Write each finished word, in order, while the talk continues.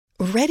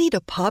Ready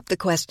to pop the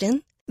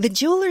question? The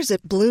jewelers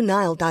at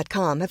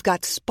BlueNile.com have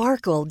got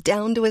sparkle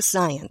down to a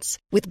science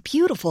with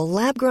beautiful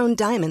lab-grown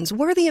diamonds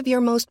worthy of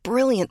your most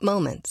brilliant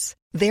moments.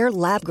 Their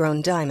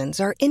lab-grown diamonds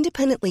are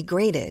independently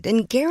graded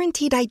and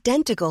guaranteed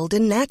identical to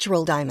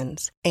natural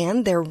diamonds,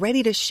 and they're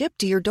ready to ship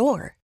to your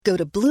door. Go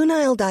to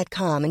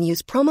BlueNile.com and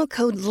use promo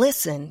code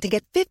LISTEN to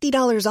get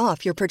 $50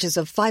 off your purchase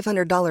of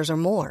 $500 or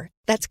more.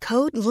 That's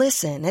code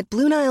LISTEN at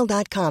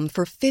BlueNile.com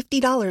for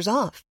 $50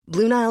 off.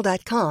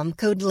 BlueNile.com,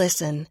 code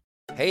LISTEN.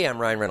 Hey, I'm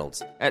Ryan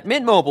Reynolds. At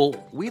Mint Mobile,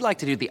 we like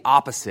to do the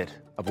opposite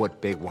of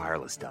what Big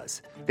Wireless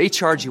does. They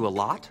charge you a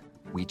lot,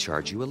 we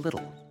charge you a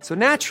little. So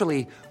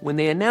naturally, when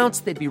they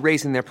announced they'd be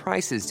raising their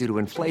prices due to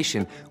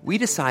inflation, we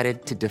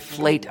decided to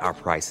deflate our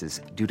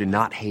prices due to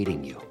not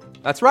hating you.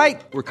 That's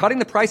right. We're cutting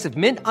the price of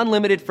Mint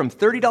Unlimited from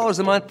 $30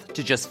 a month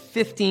to just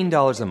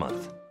 $15 a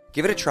month.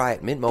 Give it a try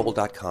at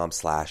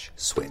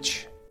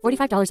mintmobile.com/switch.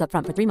 $45 up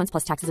front for 3 months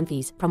plus taxes and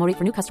fees. Promo rate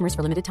for new customers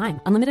for limited time.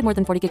 Unlimited more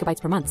than 40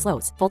 gigabytes per month.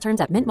 Slows full terms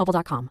at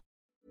mintmobile.com.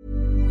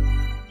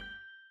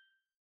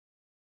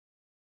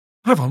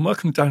 Hi everyone,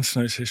 welcome to Dan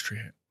Snow's History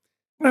Hit.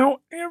 Now,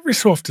 every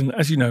so often,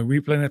 as you know, we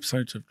play an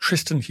episode of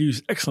Tristan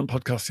Hughes' excellent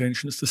podcast, The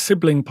Ancients, the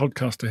sibling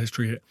podcast to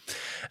History Hit.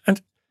 And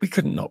we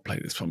couldn't not play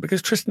this one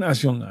because Tristan,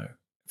 as you'll know,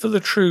 for the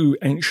true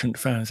ancient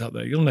fans out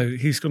there, you'll know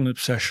that he's got an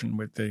obsession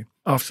with the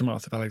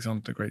aftermath of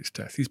Alexander the Great's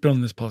death. He's been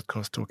on this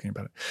podcast talking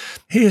about it.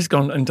 He has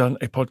gone and done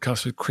a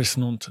podcast with Chris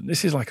Naunton.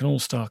 This is like an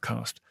all-star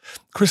cast.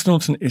 Chris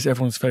Naunton is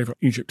everyone's favourite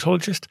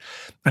Egyptologist,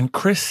 and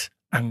Chris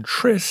and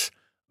Tris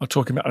are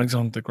talking about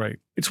Alexander the Great.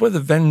 It's where the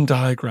Venn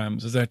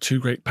diagrams of their two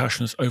great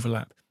passions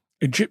overlap.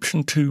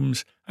 Egyptian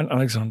tombs and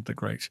Alexander the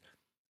Great.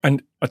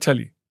 And I tell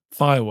you,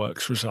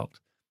 fireworks result.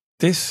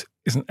 This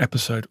is an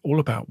episode all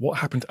about what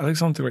happened to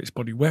Alexander the Great's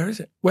body. Where is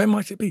it? Where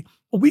might it be?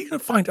 Are we going to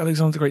find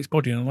Alexander the Great's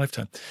body in a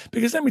lifetime?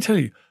 Because let me tell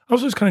you, I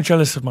was always kind of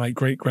jealous of my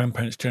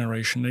great-grandparents'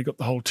 generation. They got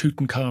the whole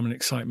Tutankhamun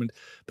excitement.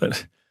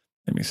 But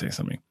let me say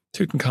something.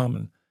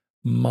 Tutankhamun,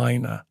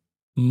 minor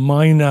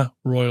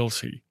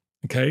royalty,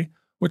 okay?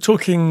 We're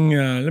talking,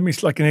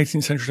 like in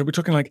 18th century, we're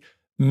talking like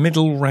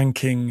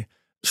middle-ranking,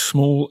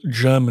 small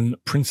German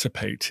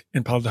principate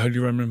in part of the Holy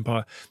Roman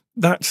Empire.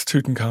 That's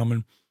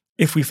Tutankhamun.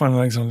 If we find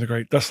Alexander the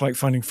Great, that's like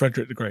finding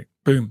Frederick the Great.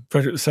 Boom,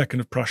 Frederick II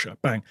of Prussia.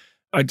 Bang.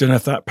 I don't know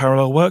if that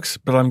parallel works,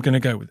 but I'm going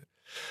to go with it.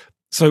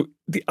 So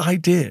the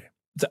idea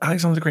that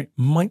Alexander the Great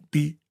might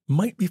be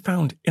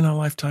found in our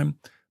lifetime,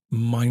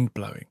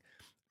 mind-blowing.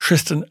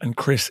 Tristan and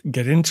Chris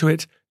get into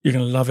it. You're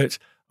going to love it.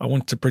 I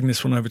want to bring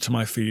this one over to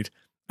my feed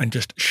and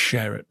just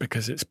share it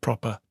because it's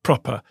proper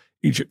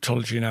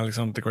Egyptology and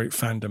Alexander the Great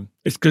fandom.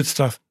 It's good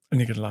stuff. And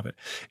you're going to love it.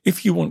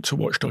 If you want to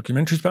watch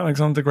documentaries about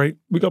Alexander the Great,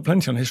 we've got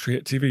plenty on History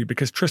Hit TV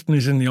because Tristan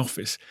is in the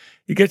office.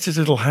 He gets his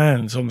little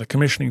hands on the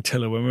commissioning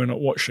tiller when we're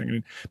not watching.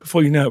 And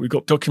before you know it, we've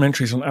got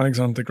documentaries on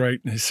Alexander the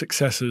Great and his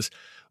successors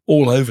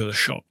all over the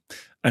shop.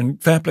 And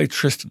fair play to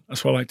Tristan.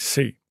 That's what I like to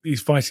see.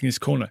 He's fighting his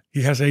corner.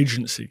 He has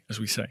agency, as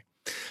we say.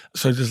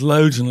 So there's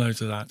loads and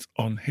loads of that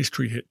on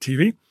History Hit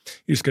TV.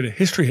 You just go to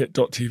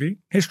historyhit.tv,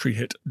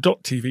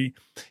 historyhit.tv.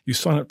 You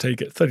sign up today, you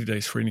get 30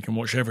 days free, and you can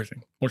watch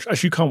everything.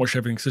 Actually, you can't watch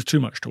everything because there's too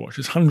much to watch.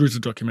 There's hundreds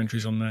of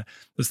documentaries on there.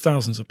 There's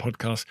thousands of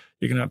podcasts.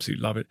 You're going to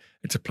absolutely love it.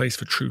 It's a place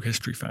for true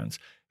history fans.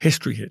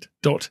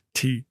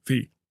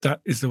 historyhit.tv.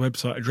 That is the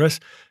website address.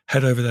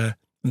 Head over there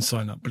and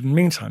sign up. But in the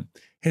meantime,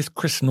 here's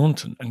Chris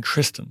Naunton and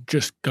Tristan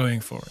just going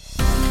for it.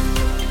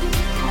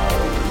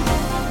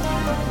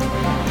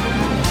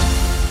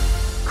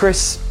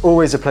 Chris,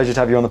 always a pleasure to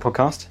have you on the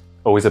podcast.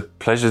 Always a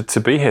pleasure to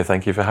be here.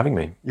 Thank you for having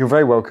me. You're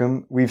very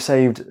welcome. We've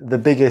saved the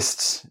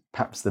biggest,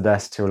 perhaps the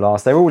best, till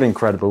last. They're all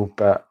incredible,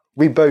 but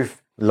we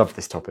both love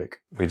this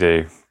topic. We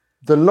do.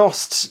 The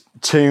lost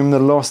tomb, the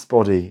lost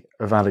body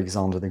of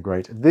Alexander the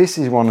Great. This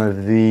is one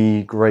of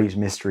the great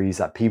mysteries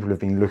that people have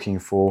been looking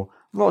for,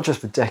 not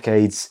just for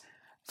decades,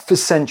 for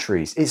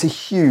centuries. It's a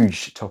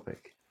huge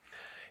topic.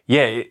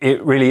 Yeah,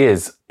 it really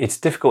is. It's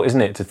difficult,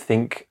 isn't it, to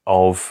think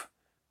of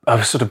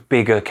a sort of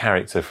bigger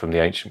character from the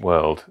ancient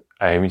world.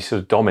 He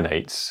sort of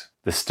dominates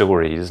the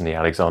story, doesn't he,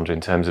 Alexander, in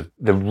terms of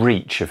the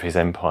reach of his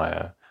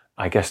empire.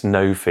 I guess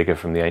no figure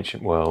from the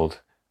ancient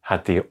world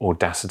had the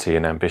audacity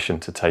and ambition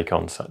to take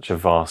on such a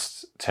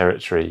vast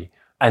territory.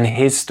 And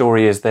his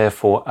story is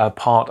therefore a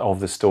part of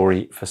the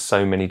story for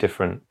so many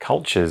different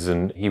cultures.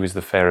 And he was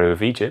the Pharaoh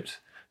of Egypt,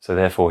 so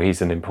therefore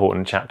he's an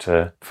important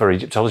chapter for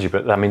Egyptology.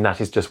 But I mean,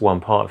 that is just one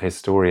part of his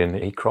story, and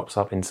he crops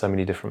up in so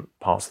many different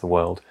parts of the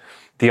world.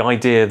 The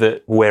idea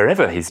that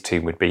wherever his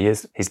tomb would be,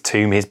 his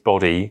tomb, his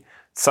body,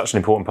 such an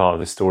important part of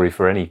the story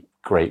for any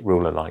great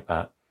ruler like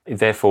that.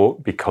 Therefore,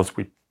 because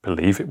we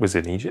believe it was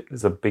in Egypt,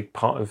 there's a big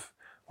part of,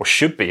 or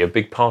should be a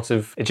big part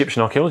of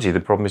Egyptian archaeology. The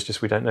problem is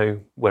just we don't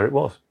know where it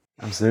was.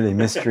 Absolutely.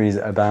 Mysteries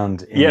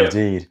abound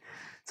indeed.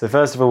 So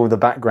first of all, the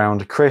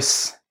background.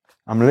 Chris,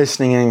 I'm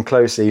listening in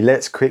closely.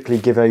 Let's quickly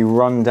give a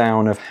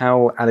rundown of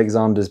how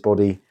Alexander's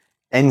body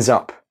ends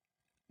up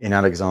in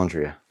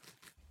Alexandria.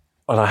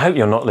 Well, I hope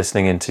you're not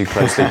listening in too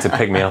closely to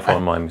pick me up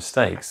on my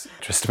mistakes,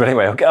 Tristan. But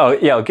anyway,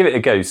 I'll give it a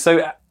go.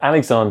 So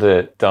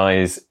Alexander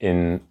dies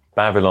in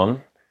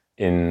Babylon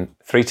in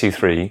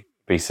 323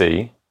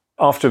 BC,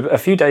 after a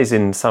few days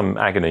in some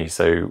agony,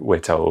 so we're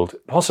told,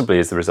 possibly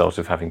as the result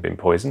of having been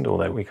poisoned,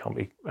 although we can't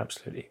be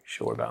absolutely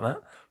sure about that.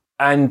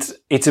 And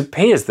it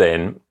appears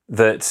then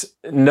that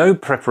no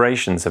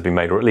preparations have been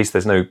made, or at least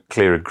there's no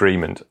clear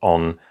agreement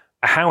on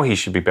how he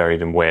should be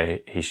buried and where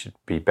he should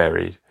be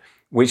buried,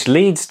 which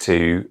leads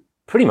to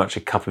pretty much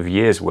a couple of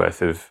years'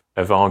 worth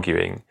of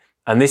arguing.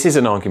 And this is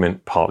an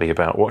argument partly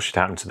about what should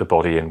happen to the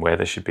body and where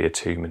there should be a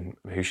tomb and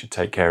who should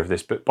take care of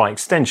this. But by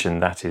extension,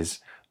 that is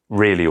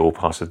really all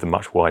part of the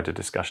much wider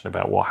discussion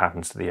about what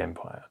happens to the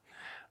empire.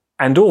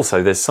 And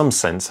also there's some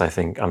sense, I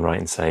think I'm right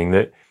in saying,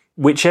 that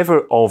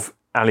whichever of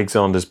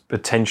Alexander's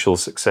potential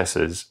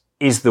successors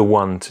is the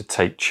one to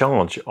take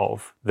charge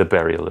of the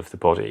burial of the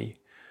body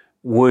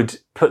would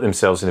put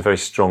themselves in a very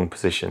strong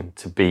position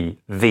to be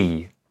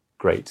the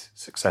great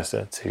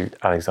successor to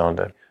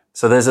Alexander.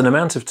 So there's an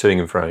amount of toing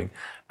and froing.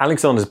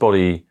 Alexander's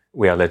body,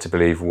 we are led to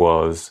believe,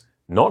 was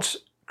not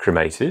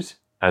cremated,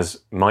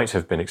 as might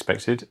have been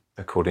expected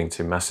according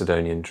to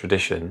Macedonian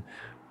tradition,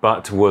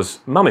 but was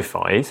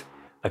mummified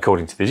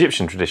according to the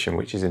Egyptian tradition,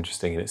 which is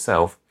interesting in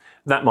itself.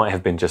 That might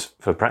have been just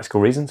for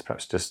practical reasons,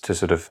 perhaps just to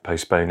sort of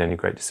postpone any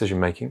great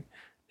decision-making.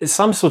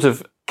 Some sort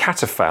of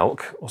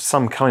catafalque or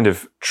some kind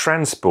of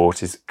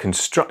transport is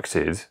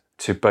constructed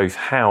to both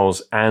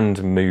house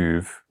and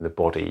move the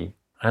body.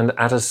 And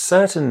at a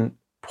certain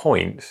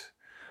point,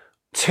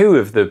 two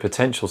of the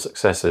potential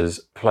successors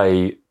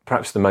play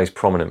perhaps the most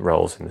prominent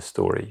roles in the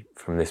story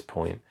from this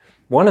point.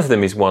 One of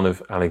them is one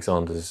of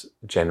Alexander's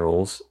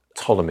generals,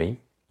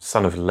 Ptolemy,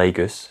 son of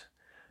Lagus,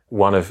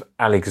 one of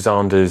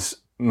Alexander's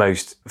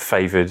most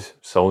favoured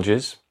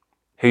soldiers,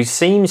 who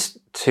seems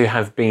to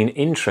have been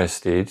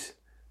interested,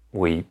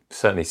 we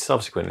certainly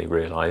subsequently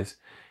realise,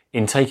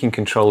 in taking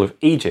control of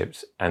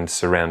Egypt and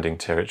surrounding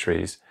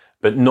territories,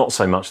 but not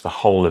so much the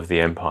whole of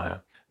the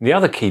empire. The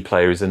other key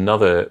player is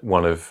another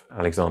one of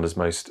Alexander's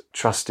most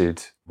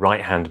trusted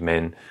right-hand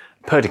men,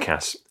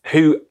 Perdiccas,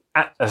 who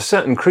at a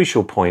certain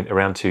crucial point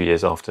around 2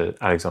 years after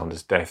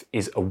Alexander's death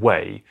is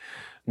away,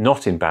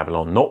 not in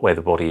Babylon, not where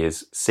the body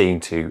is, seeing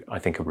to, I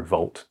think, a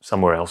revolt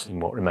somewhere else in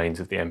what remains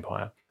of the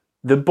empire.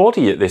 The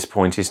body at this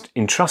point is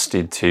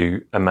entrusted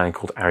to a man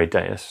called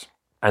Aridaeus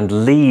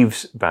and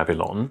leaves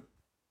Babylon.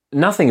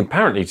 Nothing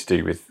apparently to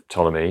do with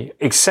Ptolemy,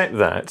 except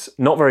that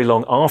not very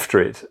long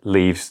after it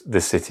leaves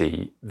the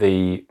city,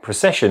 the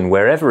procession,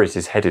 wherever it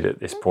is headed at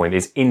this point,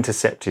 is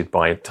intercepted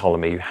by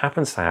Ptolemy, who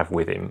happens to have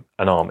with him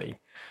an army.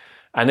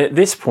 And at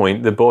this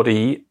point, the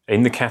body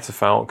in the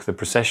catafalque, the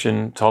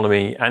procession,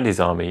 Ptolemy and his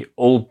army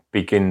all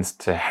begins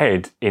to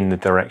head in the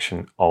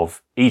direction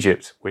of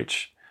Egypt,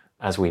 which,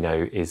 as we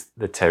know, is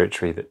the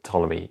territory that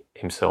Ptolemy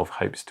himself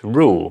hopes to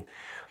rule.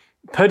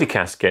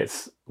 Perdiccas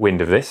gets wind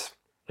of this,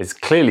 is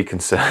clearly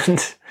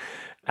concerned,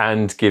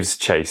 and gives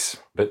chase,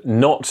 but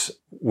not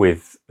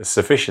with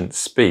sufficient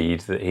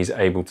speed that he's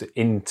able to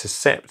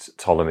intercept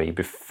Ptolemy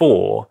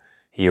before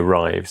he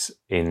arrives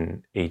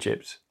in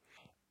Egypt.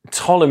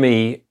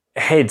 Ptolemy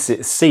heads,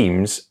 it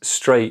seems,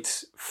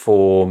 straight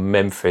for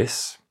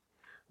Memphis,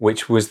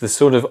 which was the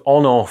sort of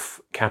on-off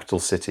capital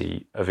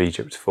city of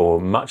Egypt for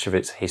much of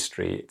its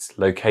history. It's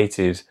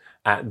located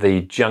at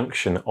the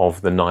junction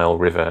of the Nile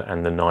River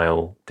and the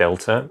Nile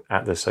Delta,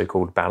 at the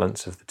so-called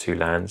balance of the two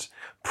lands.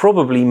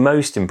 Probably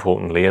most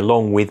importantly,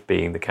 along with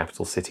being the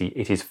capital city,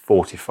 it is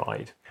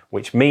fortified,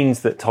 which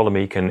means that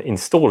Ptolemy can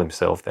install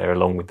himself there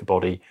along with the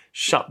body,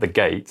 shut the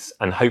gates,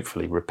 and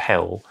hopefully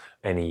repel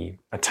any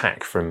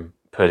attack from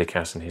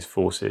Perdiccas and his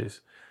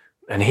forces.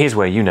 And here's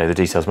where you know the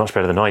details much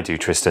better than I do,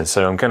 Tristan,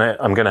 so I'm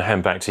gonna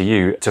hand back to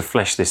you to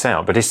flesh this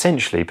out. But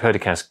essentially,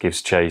 Perdiccas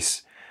gives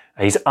chase.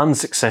 He's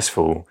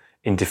unsuccessful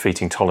in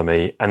defeating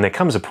Ptolemy, and there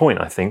comes a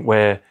point, I think,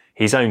 where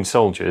his own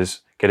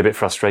soldiers get a bit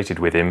frustrated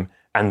with him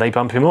and they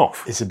bump him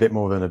off. It's a bit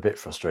more than a bit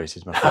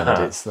frustrated, my friend.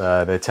 It's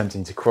they're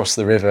attempting to cross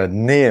the river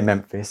near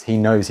Memphis. He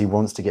knows he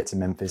wants to get to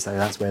Memphis, so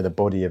that's where the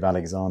body of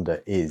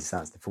Alexander is.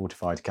 That's the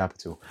fortified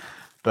capital.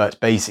 But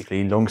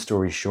basically, long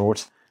story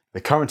short,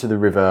 the current of the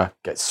river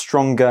gets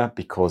stronger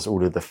because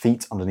all of the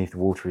feet underneath the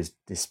water is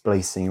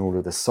displacing all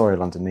of the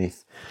soil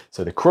underneath.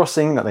 So the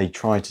crossing that they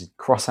try to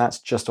cross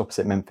at just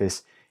opposite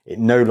Memphis, it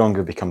no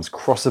longer becomes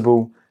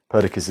crossable.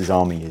 Perdiccas'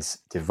 army is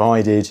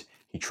divided.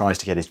 He tries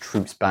to get his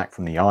troops back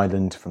from the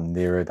island, from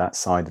nearer that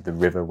side of the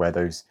river where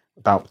those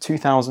about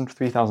 2,000,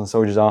 3,000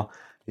 soldiers are.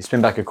 They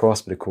spin back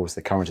across, but of course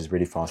the current is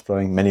really fast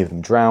flowing. Many of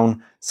them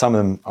drown. Some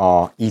of them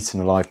are eaten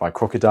alive by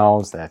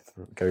crocodiles. They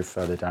go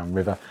further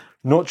downriver.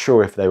 Not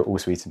sure if they were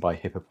also eaten by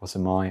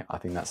hippopotami. I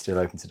think that's still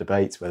open to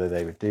debate whether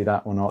they would do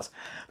that or not.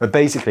 But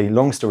basically,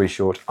 long story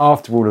short,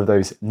 after all of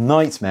those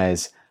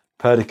nightmares,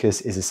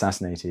 Perdiccas is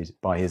assassinated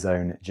by his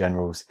own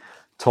generals.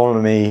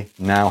 Ptolemy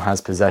now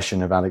has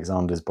possession of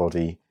Alexander's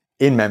body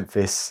in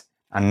Memphis.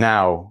 And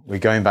now we're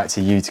going back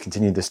to you to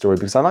continue the story,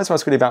 because I'd like to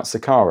ask really about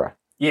Saqqara.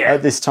 Yeah.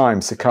 At this time,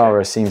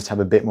 Saqqara seems to have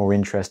a bit more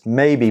interest,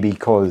 maybe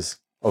because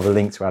of a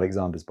link to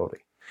Alexander's body.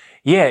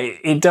 Yeah,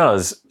 it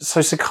does.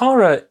 So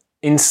Saqqara,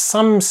 in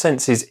some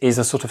senses, is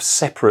a sort of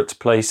separate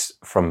place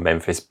from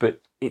Memphis,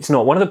 but it's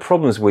not. One of the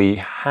problems we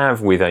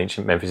have with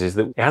ancient Memphis is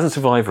that it hasn't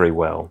survived very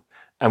well.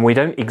 And we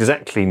don't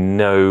exactly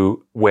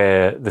know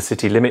where the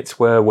city limits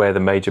were, where the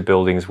major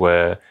buildings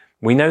were.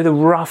 We know the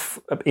rough,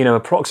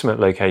 approximate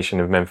location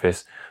of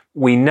Memphis.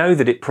 We know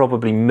that it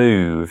probably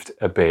moved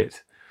a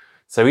bit.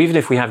 So even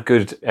if we have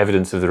good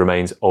evidence of the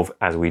remains of,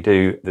 as we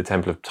do, the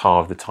Temple of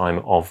Ptah of the time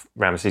of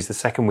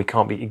Ramesses II, we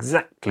can't be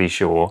exactly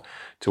sure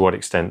to what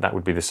extent that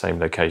would be the same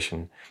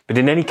location. But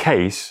in any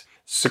case,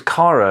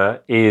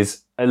 Saqqara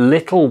is a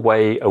little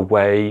way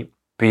away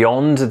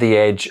beyond the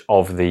edge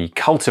of the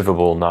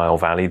cultivable Nile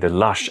Valley, the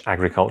lush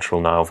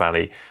agricultural Nile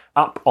Valley,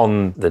 up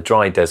on the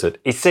dry desert,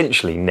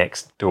 essentially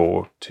next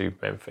door to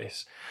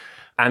Memphis.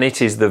 And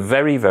it is the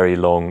very, very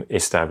long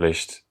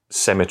established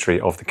cemetery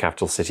of the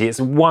capital city.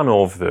 It's one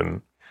of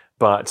them,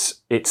 but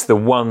it's the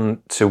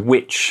one to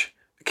which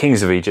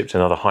kings of Egypt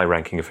and other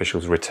high-ranking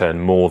officials return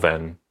more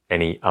than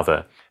any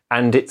other.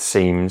 And it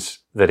seems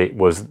that it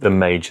was the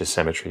major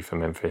cemetery for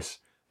Memphis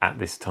at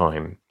this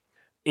time.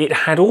 It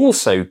had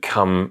also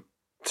come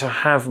to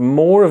have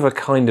more of a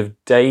kind of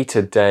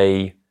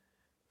day-to-day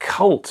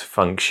cult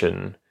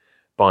function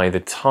by the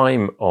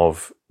time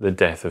of the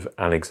death of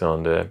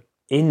Alexander,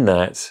 in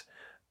that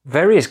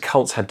various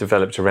cults had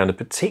developed around a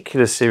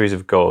particular series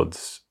of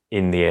gods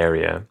in the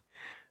area,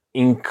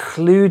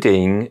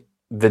 including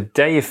the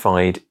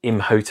deified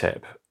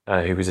Imhotep,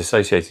 who was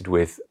associated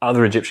with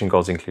other Egyptian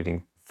gods,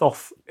 including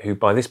Thoth, who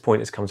by this point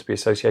has come to be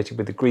associated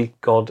with the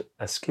Greek god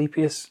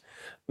Asclepius.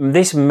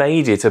 This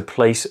made it a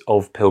place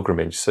of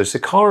pilgrimage. So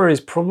Saqqara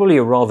is probably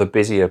a rather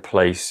busier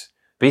place,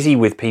 busy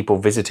with people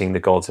visiting the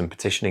gods and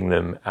petitioning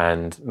them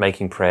and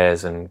making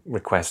prayers and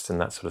requests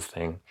and that sort of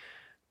thing.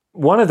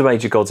 One of the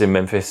major gods in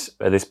Memphis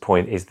at this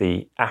point is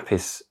the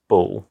Apis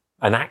bull,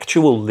 an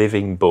actual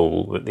living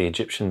bull that the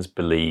Egyptians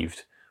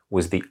believed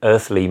was the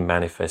earthly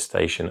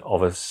manifestation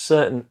of a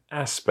certain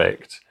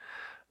aspect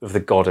of the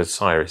god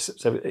Osiris.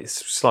 So it's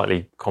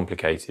slightly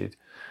complicated.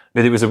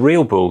 But it was a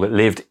real bull that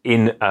lived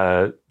in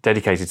a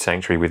dedicated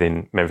sanctuary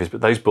within Memphis, but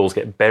those bulls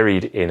get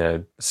buried in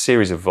a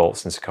series of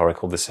vaults in Saqqara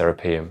called the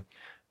Serapeum.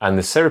 And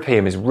the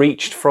Serapeum is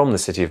reached from the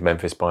city of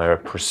Memphis by a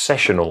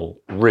processional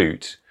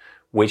route,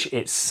 which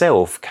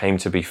itself came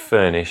to be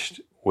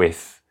furnished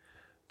with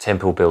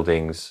temple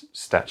buildings,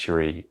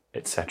 statuary,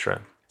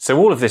 etc. So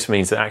all of this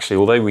means that actually,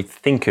 although we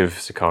think of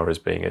Saqqara as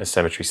being a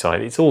cemetery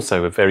site, it's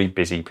also a very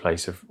busy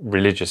place of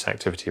religious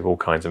activity of all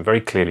kinds and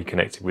very clearly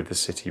connected with the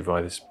city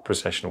via this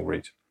processional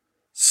route.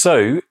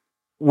 So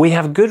we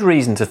have good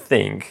reason to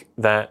think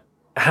that,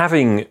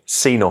 having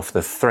seen off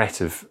the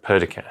threat of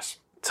Perdiccas,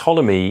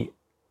 Ptolemy,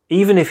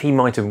 even if he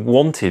might have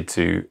wanted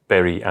to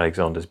bury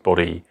Alexander's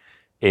body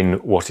in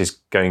what is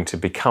going to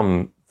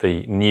become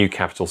the new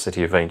capital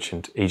city of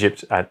ancient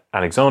Egypt at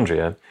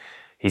Alexandria,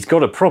 he's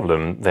got a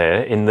problem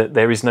there in that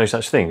there is no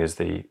such thing as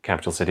the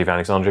capital city of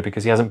Alexandria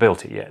because he hasn't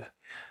built it yet.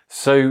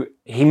 So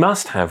he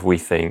must have, we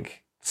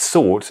think,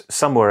 sought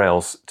somewhere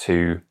else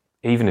to,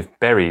 even if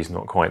bury is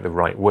not quite the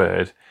right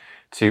word,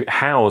 to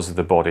house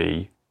the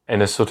body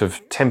in a sort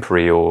of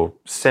temporary or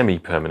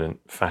semi-permanent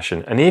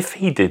fashion. And if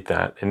he did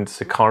that, then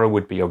Saqqara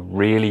would be a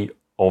really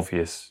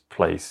obvious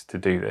place to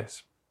do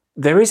this.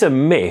 There is a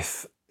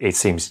myth, it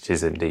seems it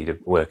is indeed a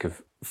work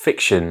of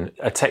fiction,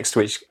 a text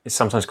which is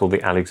sometimes called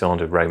the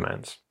Alexander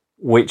Romance,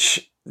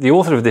 which the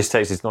author of this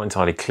text is not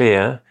entirely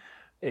clear.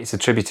 It's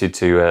attributed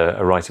to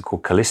a writer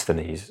called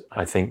Callisthenes,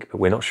 I think, but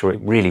we're not sure it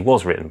really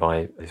was written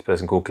by this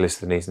person called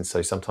Callisthenes, and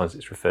so sometimes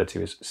it's referred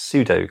to as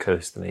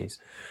pseudo-Callisthenes.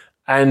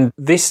 And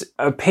this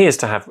appears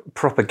to have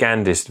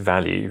propagandist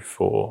value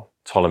for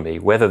Ptolemy.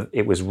 Whether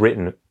it was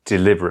written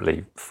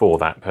deliberately for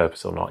that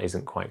purpose or not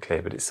isn't quite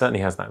clear, but it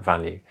certainly has that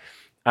value.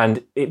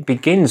 And it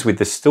begins with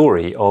the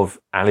story of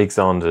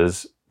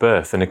Alexander's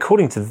birth. And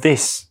according to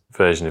this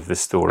version of the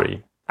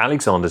story,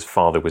 Alexander's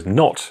father was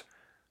not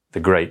the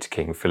great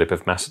King Philip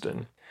of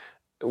Macedon.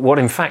 What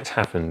in fact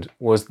happened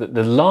was that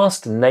the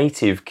last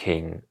native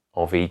king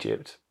of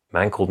Egypt, a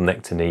man called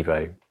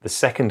Nectanebo, the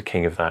second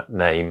king of that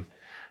name,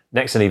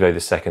 Nectanebo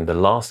II, the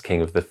last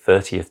king of the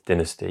 30th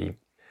dynasty,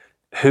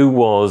 who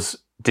was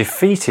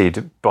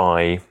defeated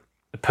by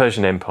the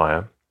Persian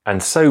Empire,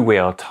 and so we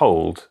are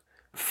told,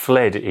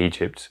 fled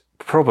Egypt,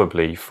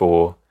 probably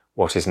for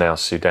what is now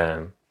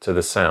Sudan, to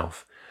the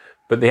south.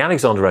 But the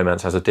Alexander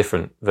Romance has a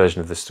different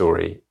version of the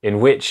story, in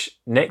which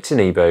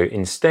Nectanebo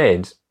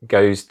instead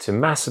goes to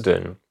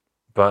Macedon,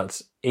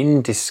 but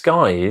in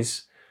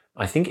disguise,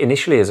 I think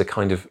initially as a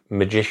kind of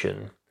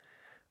magician.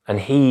 And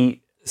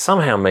he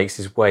somehow makes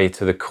his way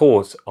to the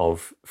court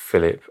of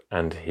Philip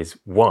and his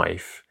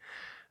wife,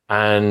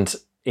 and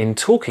in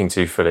talking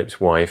to Philip's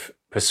wife,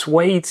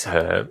 persuades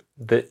her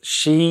that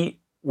she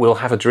will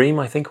have a dream,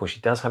 I think, or she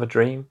does have a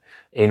dream,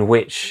 in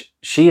which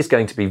she is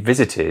going to be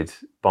visited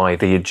by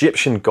the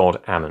Egyptian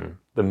god Ammon,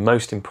 the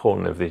most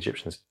important of the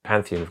Egyptian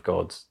pantheon of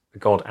gods, the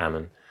god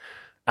Ammon.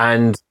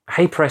 And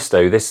hey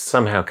presto, this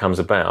somehow comes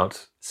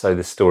about, so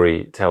the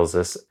story tells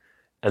us,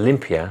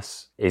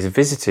 Olympias is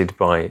visited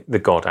by the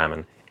god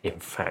Ammon. In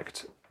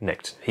fact,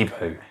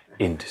 Nectanebo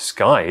in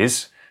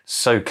disguise,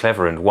 so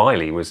clever and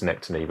wily was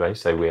Nectanebo,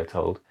 so we are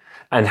told,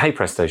 And hey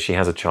presto, she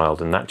has a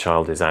child, and that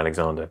child is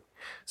Alexander.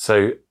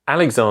 So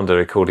Alexander,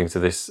 according to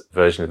this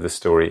version of the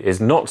story, is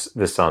not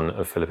the son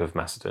of Philip of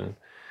Macedon,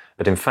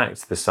 but in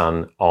fact the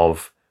son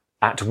of,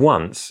 at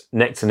once,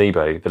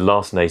 Nectanebo, the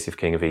last native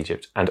king of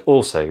Egypt, and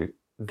also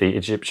the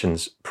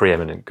Egyptians'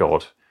 preeminent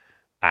god,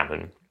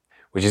 Ammon,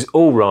 which is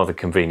all rather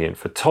convenient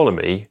for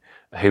Ptolemy,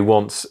 who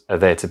wants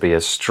there to be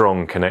a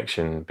strong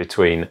connection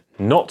between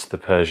not the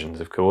Persians,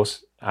 of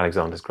course,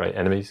 Alexander's great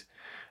enemies,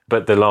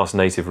 but the last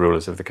native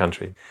rulers of the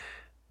country.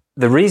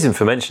 The reason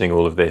for mentioning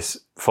all of this,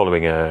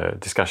 following a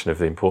discussion of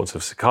the importance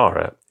of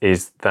Saqqara,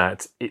 is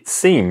that it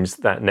seems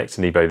that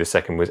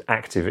Nectanebo II was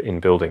active in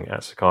building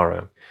at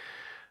Saqqara.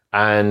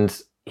 And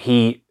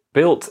he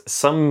built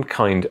some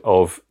kind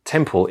of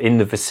temple in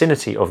the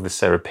vicinity of the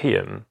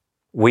Serapeum.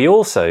 We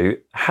also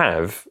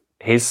have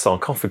his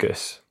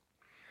sarcophagus.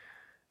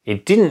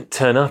 It didn't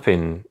turn up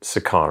in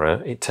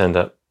Saqqara, it turned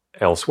up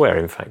elsewhere.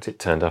 In fact, it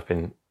turned up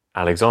in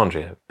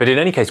Alexandria. But in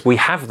any case, we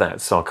have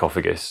that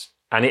sarcophagus,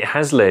 and it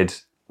has led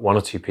one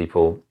or two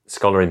people, a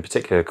scholar in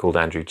particular called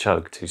Andrew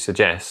Chugg, to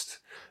suggest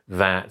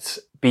that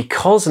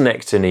because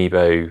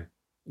Nectanebo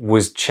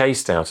was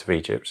chased out of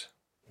Egypt,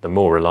 the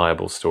more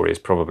reliable story is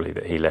probably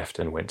that he left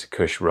and went to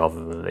Kush rather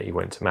than that he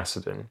went to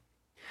Macedon.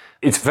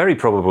 It's very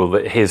probable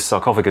that his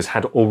sarcophagus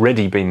had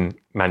already been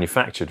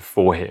manufactured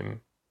for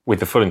him with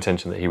the full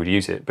intention that he would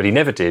use it, but he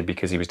never did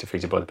because he was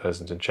defeated by the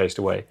Persians and chased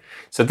away.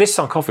 So this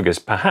sarcophagus,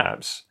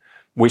 perhaps,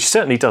 which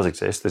certainly does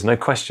exist, there's no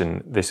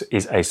question this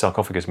is a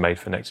sarcophagus made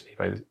for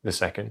Nectanebo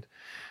II.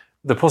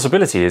 The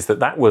possibility is that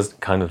that was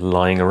kind of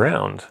lying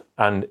around.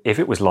 And if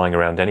it was lying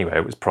around anywhere,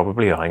 it was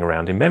probably lying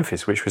around in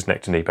Memphis, which was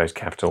Nectanebo's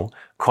capital,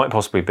 quite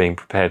possibly being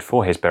prepared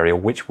for his burial,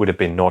 which would have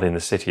been not in the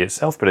city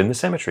itself, but in the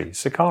cemetery,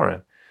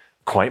 Saqqara.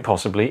 Quite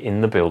possibly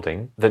in the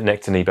building that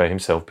Nectanebo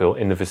himself built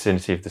in the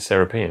vicinity of the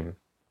Serapeum.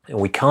 And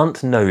we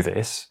can't know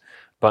this,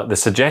 but the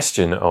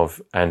suggestion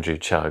of Andrew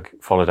Chugg,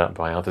 followed up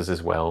by others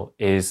as well,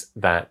 is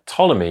that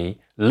Ptolemy,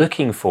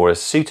 looking for a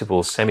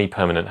suitable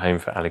semi-permanent home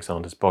for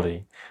Alexander's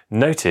body,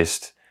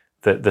 noticed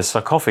that the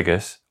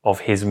sarcophagus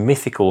of his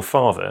mythical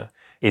father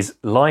is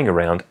lying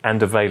around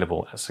and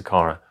available at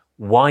Saqqara.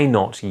 Why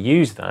not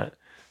use that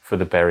for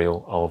the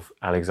burial of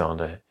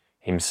Alexander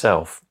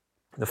himself?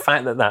 The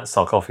fact that that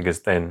sarcophagus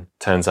then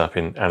turns up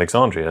in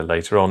Alexandria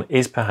later on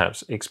is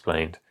perhaps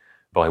explained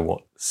by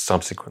what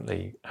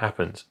subsequently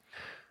happens.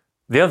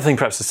 The other thing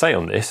perhaps to say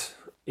on this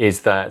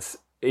is that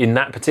in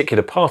that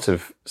particular part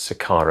of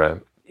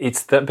Saqqara,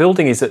 that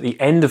building is at the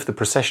end of the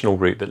processional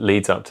route that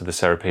leads up to the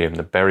Serapeum,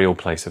 the burial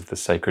place of the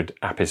sacred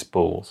Apis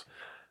bulls.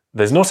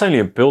 There's not only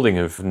a building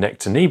of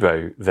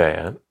Nectanebo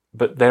there,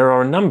 but there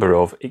are a number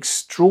of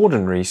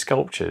extraordinary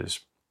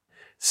sculptures,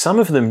 some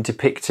of them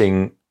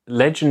depicting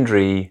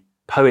legendary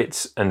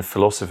poets and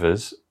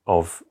philosophers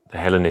of the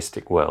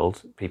Hellenistic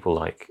world, people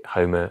like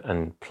Homer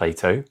and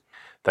Plato.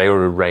 They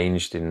are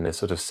arranged in a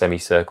sort of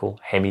semicircle,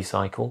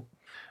 hemicycle,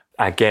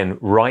 again,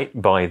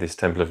 right by this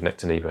temple of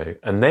Nectanebo.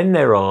 And then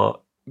there are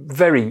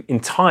very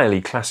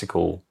entirely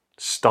classical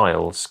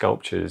style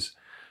sculptures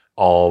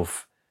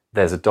of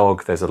there's a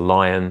dog, there's a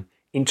lion.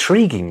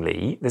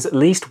 Intriguingly, there's at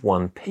least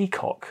one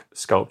peacock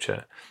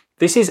sculpture.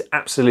 This is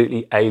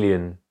absolutely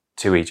alien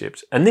to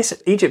Egypt. And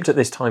Egypt at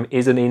this time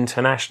is an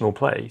international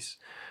place.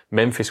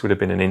 Memphis would have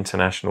been an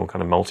international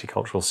kind of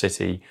multicultural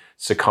city.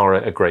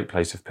 Saqqara, a great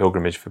place of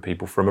pilgrimage for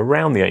people from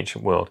around the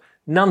ancient world.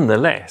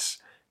 Nonetheless,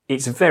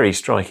 it's very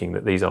striking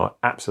that these are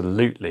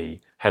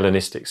absolutely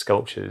Hellenistic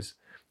sculptures.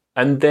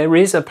 And there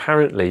is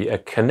apparently a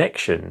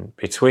connection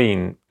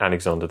between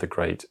Alexander the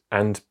Great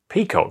and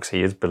peacocks.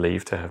 He is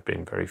believed to have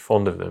been very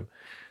fond of them.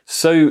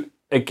 So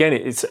again,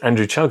 it's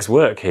Andrew Chugg's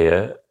work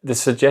here. The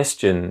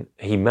suggestion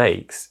he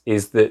makes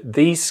is that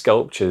these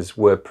sculptures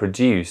were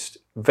produced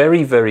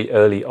very, very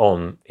early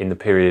on in the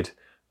period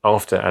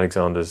after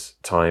Alexander's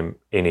time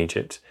in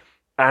Egypt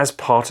as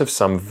part of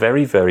some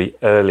very, very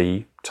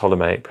early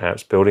Ptolemaic,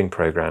 perhaps, building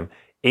program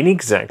in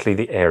exactly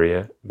the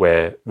area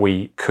where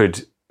we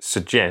could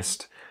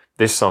suggest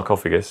this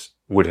sarcophagus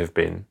would have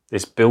been,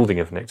 this building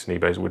of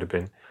Nectanebo's would have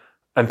been,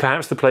 and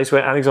perhaps the place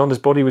where Alexander's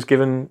body was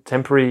given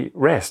temporary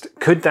rest.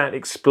 Could that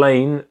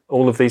explain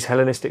all of these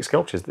Hellenistic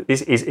sculptures?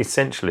 This is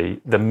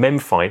essentially the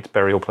Memphite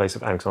burial place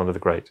of Alexander the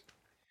Great.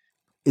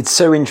 It's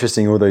so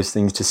interesting, all those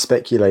things to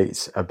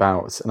speculate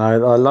about. And I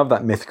love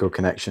that mythical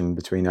connection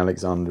between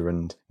Alexander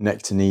and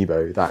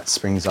Nectanebo that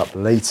springs up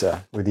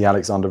later with the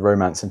Alexander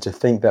romance. And to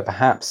think that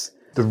perhaps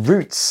the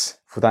roots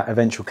for that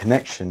eventual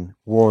connection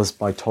was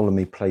by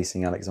Ptolemy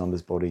placing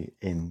Alexander's body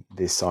in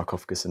this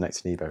sarcophagus of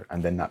Nectanebo,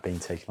 and then that being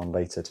taken on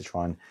later to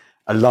try and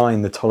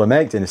align the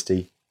Ptolemaic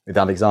dynasty with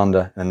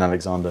Alexander and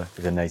Alexander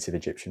with the native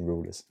Egyptian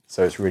rulers.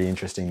 So it's really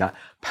interesting, that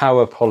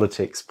power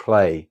politics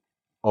play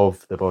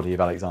of the body of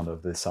Alexander,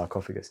 of the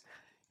sarcophagus.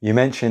 You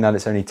mentioned that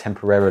it's only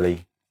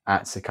temporarily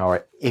at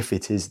Saqqara, if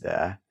it is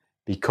there,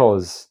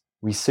 because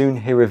we soon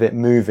hear of it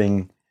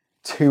moving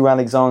to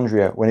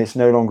Alexandria when it's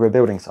no longer a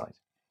building site.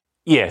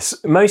 Yes,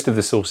 most of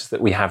the sources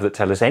that we have that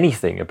tell us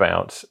anything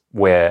about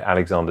where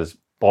Alexander's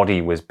body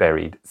was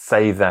buried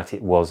say that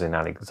it was in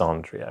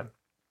Alexandria.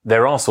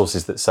 There are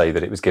sources that say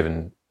that it was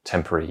given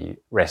temporary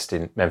rest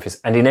in Memphis.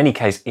 And in any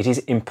case, it is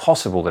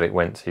impossible that it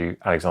went to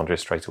Alexandria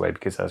straight away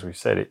because, as we've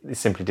said, it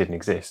simply didn't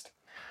exist.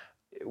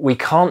 We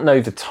can't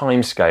know the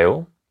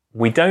timescale.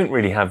 We don't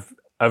really have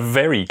a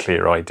very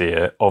clear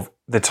idea of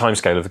the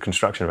timescale of the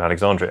construction of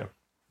Alexandria.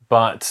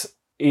 But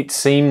it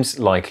seems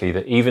likely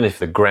that even if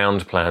the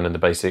ground plan and the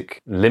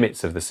basic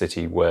limits of the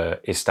city were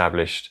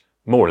established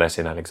more or less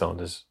in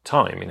Alexander's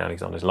time, in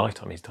Alexander's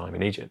lifetime, his time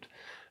in Egypt,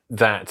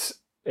 that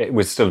it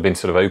would still have been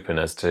sort of open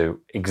as to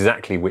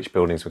exactly which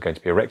buildings were going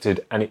to be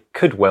erected. And it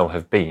could well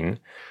have been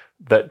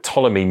that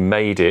Ptolemy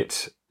made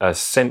it a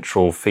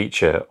central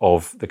feature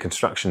of the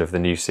construction of the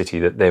new city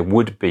that there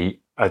would be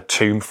a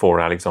tomb for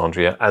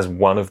Alexandria as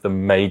one of the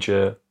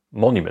major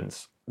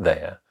monuments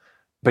there.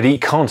 But he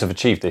can't have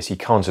achieved this. He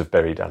can't have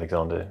buried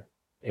Alexander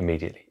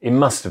immediately. It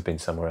must have been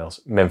somewhere else.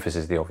 Memphis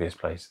is the obvious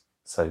place.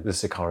 So the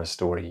Saqqara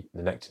story,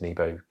 the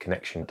Nectanebo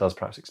connection, does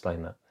perhaps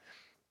explain that.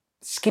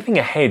 Skipping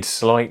ahead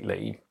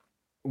slightly,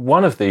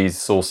 one of these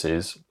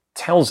sources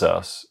tells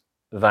us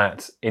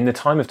that in the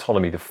time of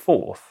Ptolemy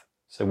IV,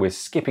 so we're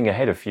skipping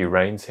ahead a few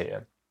reigns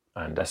here,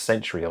 and a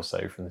century or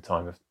so from the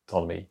time of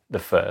Ptolemy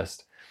I,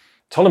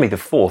 Ptolemy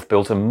IV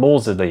built a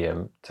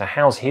mausoleum to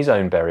house his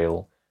own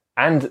burial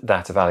and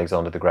that of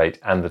Alexander the Great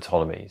and the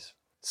Ptolemies.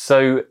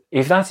 So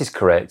if that is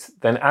correct,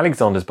 then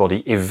Alexander's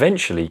body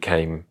eventually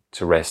came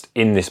to rest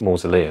in this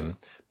mausoleum,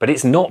 but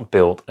it's not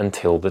built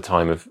until the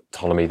time of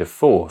Ptolemy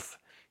IV.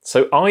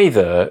 So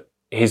either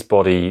his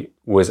body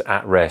was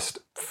at rest,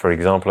 for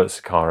example, at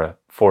Saqqara,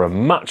 for a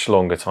much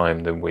longer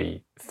time than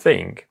we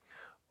think,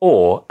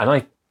 or,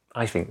 and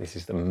I think this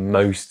is the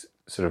most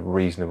sort of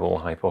reasonable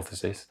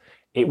hypothesis,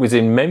 it was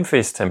in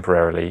Memphis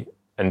temporarily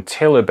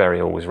until a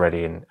burial was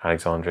ready in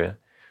Alexandria.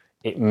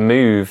 It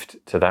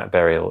moved to that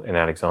burial in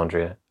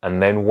Alexandria,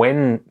 and then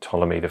when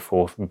Ptolemy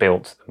IV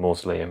built the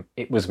mausoleum,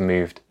 it was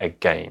moved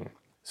again.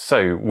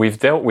 So we've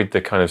dealt with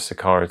the kind of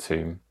Saqqara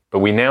tomb, but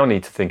we now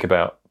need to think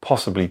about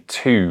possibly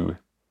two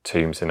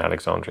tombs in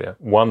Alexandria.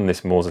 One,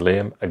 this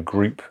mausoleum, a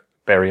group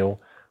burial,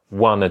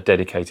 one, a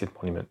dedicated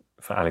monument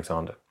for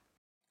Alexander.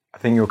 I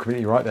think you're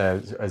completely right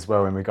there as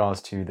well in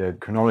regards to the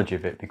chronology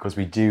of it, because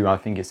we do, I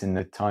think it's in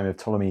the time of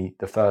Ptolemy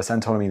I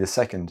and Ptolemy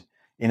II.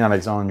 In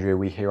Alexandria,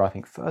 we hear, I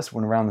think, first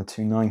one around the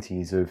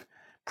 290s of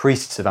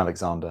priests of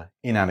Alexander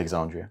in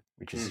Alexandria,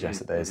 which suggests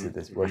that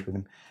there's worship with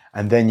him.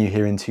 And then you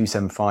hear in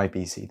 275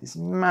 BC this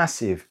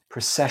massive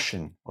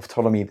procession of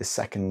Ptolemy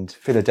II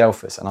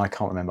Philadelphus. And I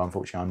can't remember,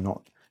 unfortunately, I'm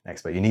not an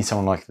expert. You need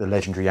someone like the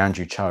legendary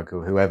Andrew Chugg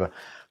or whoever.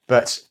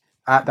 But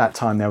at that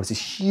time, there was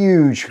this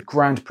huge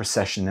grand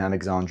procession in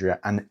Alexandria.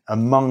 And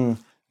among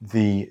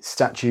the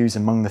statues,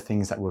 among the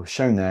things that were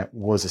shown there,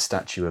 was a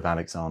statue of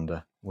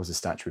Alexander, was a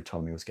statue of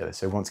Ptolemy altogether.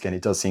 So once again,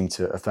 it does seem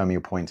to affirm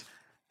your point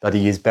that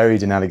he is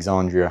buried in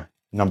Alexandria,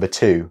 number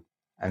 2,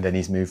 and then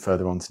he's moved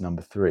further on to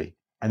number 3.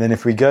 And then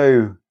if we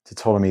go to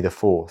Ptolemy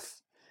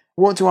IV,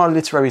 what do our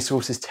literary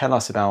sources tell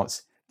us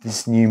about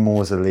this new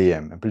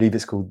mausoleum? I believe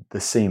it's called the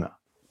Sema.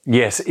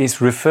 Yes, it's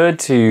referred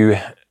to,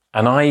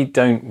 and I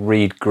don't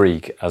read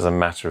Greek as a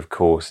matter of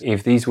course.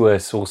 If these were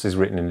sources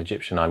written in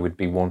Egyptian, I would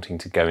be wanting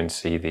to go and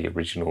see the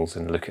originals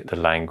and look at the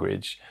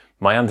language.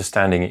 My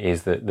understanding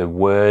is that the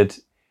word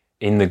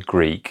in the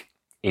Greek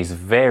is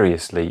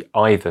variously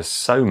either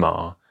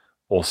soma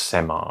or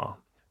semar,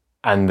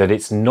 and that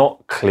it's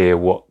not clear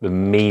what the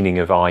meaning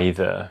of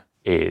either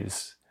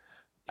is.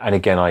 And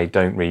again, I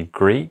don't read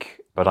Greek,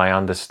 but I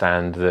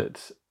understand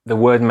that the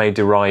word may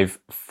derive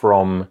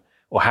from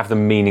or have the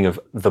meaning of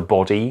the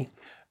body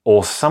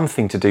or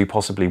something to do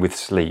possibly with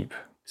sleep.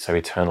 So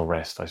eternal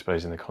rest, I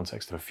suppose, in the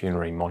context of a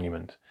funerary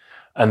monument.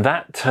 And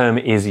that term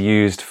is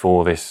used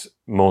for this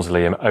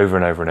mausoleum over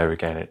and over and over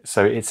again.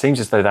 So it seems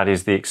as though that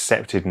is the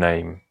accepted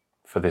name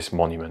for this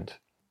monument.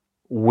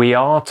 We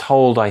are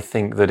told, I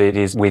think, that it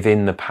is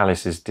within the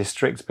palace's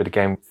district, but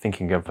again,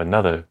 thinking of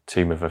another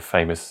tomb of a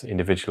famous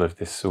individual of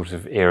this sort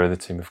of era, the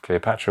tomb of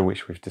Cleopatra,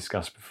 which we've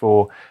discussed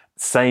before,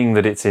 saying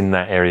that it's in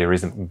that area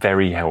isn't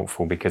very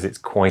helpful because it's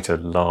quite a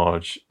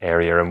large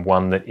area and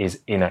one that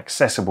is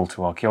inaccessible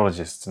to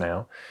archaeologists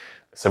now.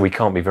 So we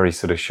can't be very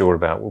sort of sure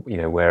about,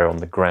 where on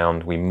the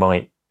ground we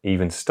might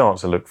even start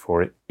to look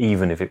for it,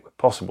 even if it were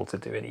possible to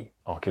do any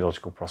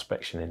archaeological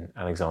prospection in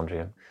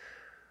Alexandria.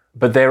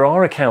 But there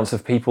are accounts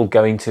of people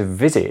going to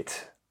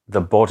visit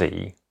the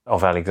body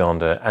of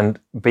Alexander and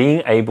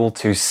being able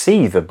to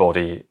see the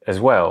body as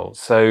well.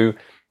 So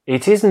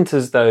it isn't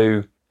as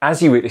though,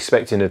 as you would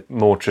expect in a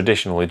more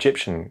traditional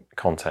Egyptian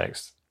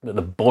context, that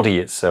the body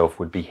itself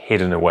would be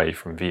hidden away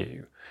from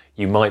view.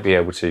 You might be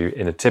able to,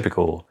 in a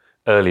typical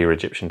earlier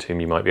Egyptian tomb,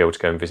 you might be able to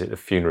go and visit the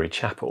funerary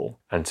chapel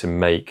and to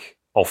make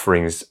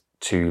offerings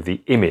to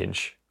the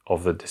image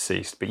of the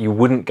deceased, but you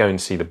wouldn't go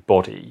and see the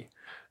body.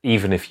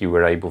 Even if you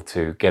were able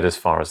to get as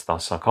far as the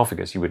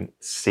sarcophagus, you wouldn't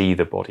see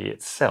the body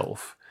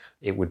itself.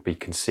 It would be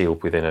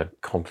concealed within a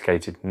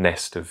complicated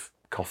nest of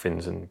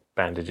coffins and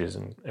bandages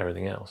and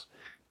everything else.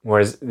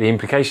 Whereas the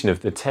implication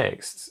of the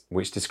texts,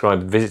 which describe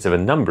the visits of a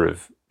number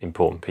of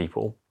important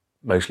people,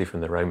 mostly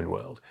from the Roman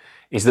world,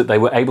 is that they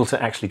were able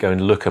to actually go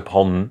and look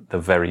upon the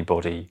very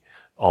body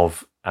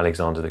of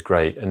Alexander the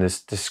Great. And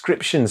the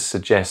descriptions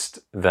suggest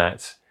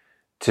that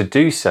to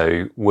do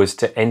so was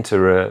to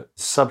enter a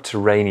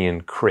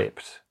subterranean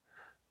crypt,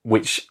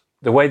 which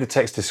the way the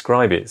text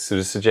describe it sort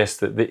of suggests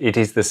that it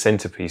is the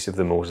centerpiece of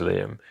the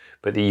mausoleum,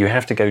 but that you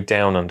have to go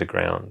down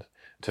underground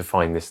to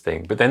find this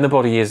thing. But then the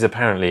body is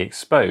apparently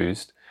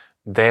exposed.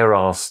 There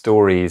are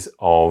stories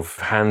of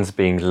hands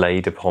being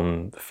laid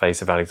upon the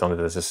face of Alexander.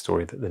 There's a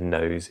story that the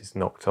nose is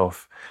knocked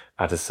off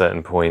at a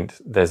certain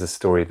point. There's a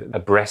story that a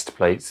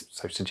breastplate,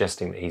 so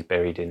suggesting that he's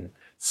buried in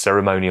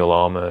ceremonial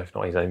armour, if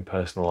not his own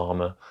personal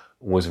armour,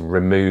 was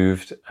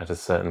removed at a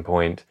certain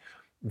point.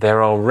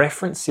 There are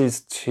references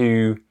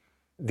to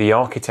the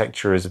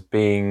architecture as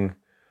being,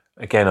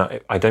 again,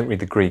 I don't read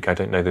the Greek, I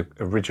don't know the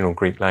original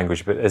Greek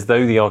language, but as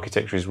though the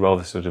architecture is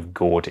rather sort of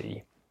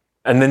gaudy.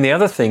 And then the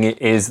other thing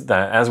is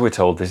that, as we're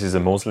told, this is a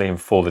mausoleum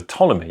for the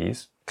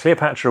Ptolemies.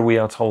 Cleopatra, we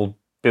are told,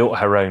 built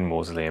her own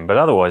mausoleum, but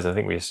otherwise I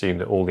think we assume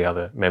that all the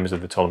other members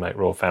of the Ptolemaic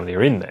royal family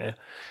are in there.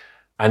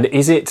 And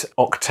is it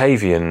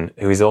Octavian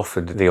who is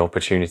offered the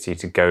opportunity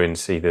to go and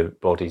see the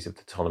bodies of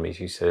the Ptolemies,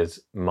 who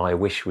says, "My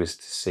wish was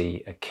to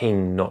see a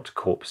king, not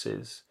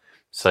corpses"?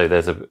 So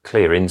there's a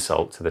clear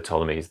insult to the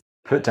Ptolemies.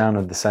 Put down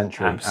of the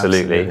century.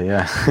 Absolutely.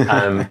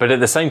 Yeah. But at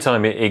the same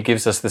time, it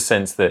gives us the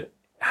sense that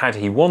had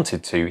he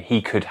wanted to,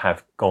 he could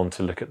have gone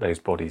to look at those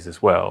bodies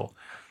as well.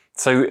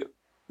 So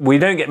we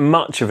don't get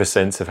much of a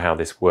sense of how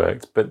this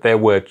worked, but there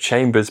were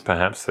chambers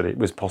perhaps that it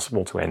was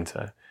possible to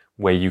enter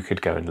where you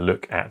could go and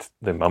look at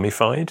the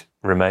mummified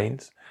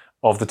remains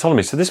of the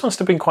Ptolemies. So this must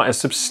have been quite a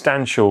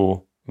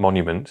substantial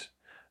monument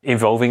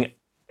involving,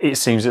 it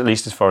seems, at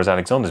least as far as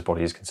Alexander's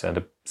body is concerned,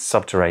 a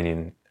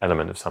subterranean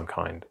element of some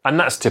kind. And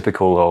that's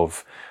typical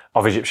of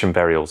Egyptian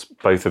burials,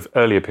 both of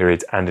earlier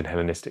periods and in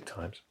Hellenistic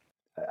times.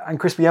 And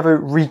Chris, we have a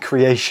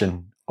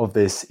recreation of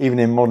this, even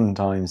in modern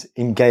times,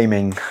 in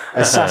gaming.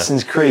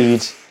 Assassin's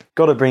Creed,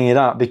 got to bring it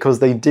up, because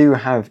they do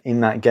have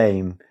in that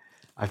game,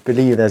 I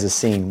believe there's a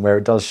scene where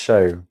it does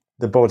show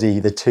the body,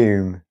 the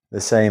tomb,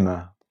 the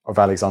Sema of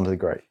Alexander the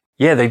Great.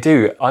 Yeah, they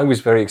do. I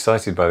was very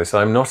excited by this.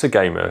 I'm not a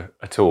gamer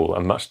at all.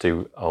 I'm much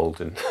too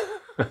old and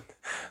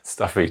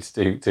stuffy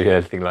to do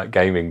anything like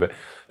gaming. But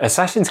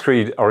Assassin's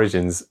Creed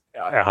Origins,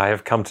 I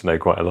have come to know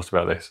quite a lot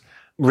about this,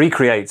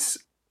 recreates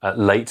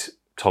late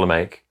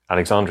Ptolemaic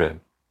Alexandria.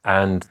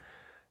 And,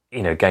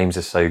 you know, games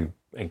are so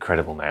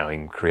incredible now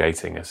in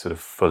creating a sort of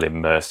full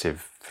immersive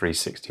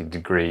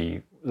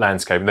 360-degree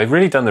landscape. And they've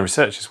really done the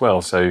research as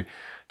well. So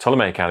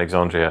Ptolemaic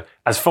Alexandria,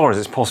 as far as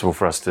it's possible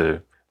for us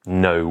to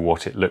know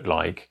what it looked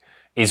like,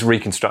 is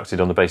reconstructed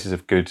on the basis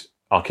of good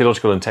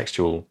archaeological and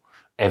textual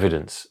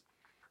evidence,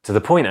 to the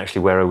point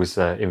actually where I was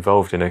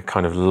involved in a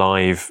kind of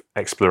live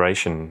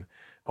exploration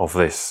of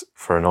this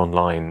for an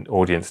online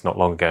audience not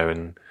long ago.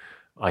 And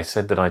I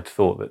said that I'd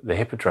thought that the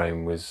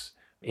Hippodrome was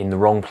in the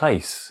wrong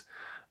place.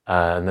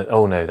 And that,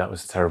 oh no, that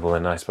was terrible.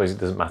 And I suppose it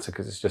doesn't matter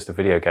because it's just a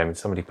video game. And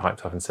somebody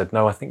piped up and said,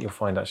 no, I think you'll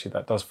find actually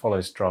that does follow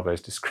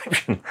Strabo's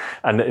description.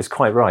 And it's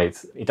quite right.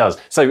 It does.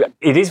 So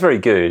it is very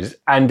good.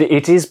 And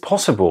it is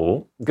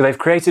possible. They've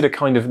created a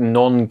kind of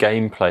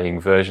non-game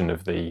playing version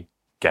of the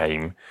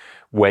game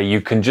where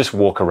you can just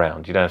walk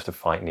around. You don't have to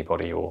fight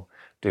anybody or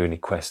do any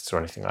quests or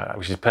anything like that,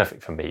 which is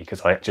perfect for me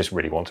because I just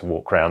really want to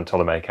walk around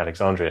Ptolemaic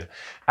Alexandria.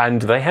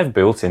 And they have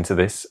built into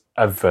this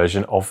a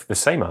version of the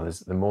Sema,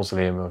 the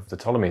mausoleum of the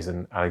Ptolemies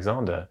and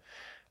Alexander.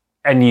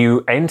 And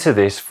you enter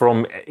this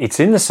from, it's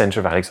in the centre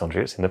of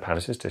Alexandria, it's in the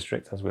Palaces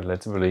district, as we're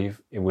led to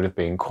believe it would have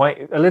been,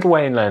 quite a little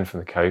way inland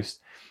from the coast.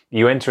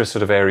 You enter a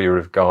sort of area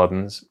of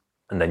gardens,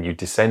 and then you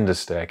descend a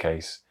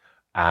staircase,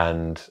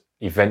 and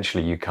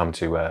eventually you come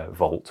to a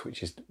vault,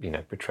 which is, you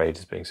know, portrayed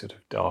as being sort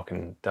of dark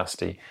and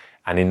dusty.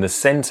 And in the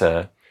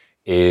centre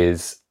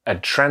is a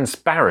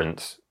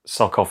transparent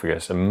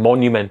sarcophagus, a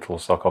monumental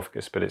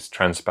sarcophagus, but it's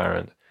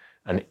transparent.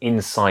 And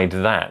inside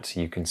that,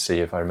 you can see,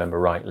 if I remember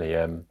rightly,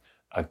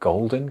 a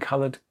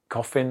golden-coloured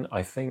coffin,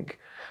 I think,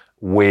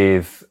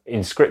 with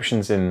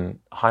inscriptions in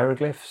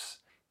hieroglyphs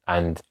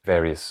and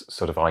various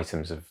sort of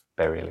items of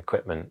burial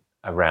equipment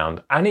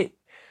around. And it,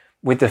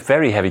 with the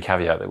very heavy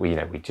caveat that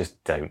we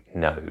just don't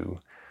know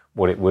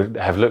what it would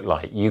have looked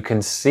like. You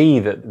can see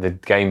that the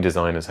game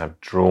designers have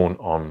drawn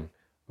on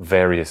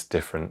various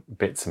different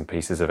bits and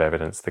pieces of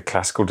evidence. The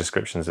classical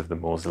descriptions of the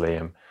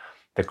mausoleum,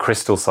 the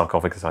crystal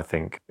sarcophagus, I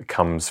think,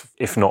 comes,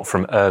 if not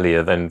from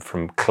earlier, then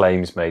from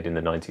claims made in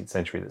the 19th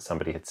century that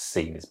somebody had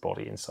seen his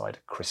body inside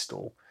a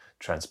crystal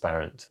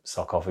transparent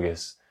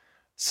sarcophagus.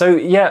 So,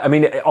 yeah, I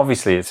mean,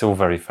 obviously it's all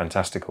very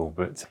fantastical,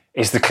 but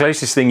it's the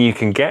closest thing you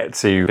can get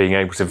to being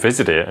able to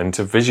visit it, and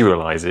to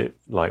visualize it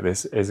like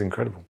this is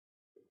incredible.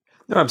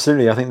 No,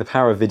 absolutely. I think the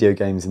power of video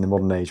games in the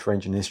modern age for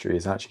ancient history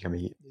is actually going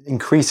to be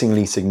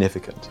increasingly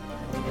significant.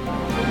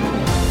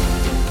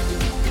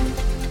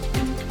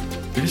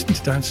 You're listening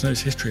to Dan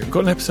Snow's History. I've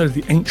got an episode of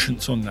The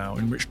Ancients on now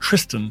in which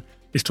Tristan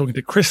is talking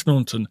to Chris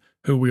Naunton,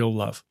 who we all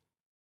love.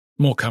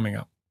 More coming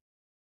up.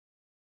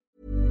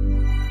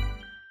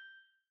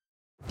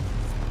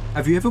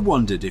 Have you ever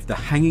wondered if the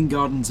Hanging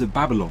Gardens of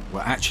Babylon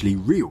were actually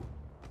real?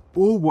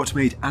 Or what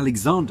made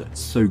Alexander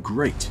so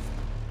great?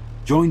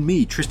 Join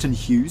me, Tristan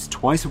Hughes,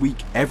 twice a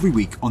week, every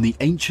week on the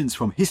Ancients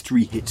from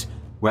History Hit,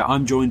 where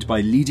I'm joined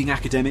by leading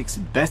academics,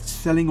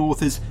 best-selling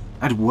authors,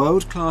 and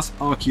world-class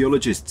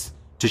archaeologists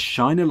to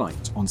shine a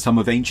light on some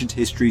of ancient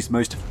history's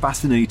most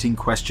fascinating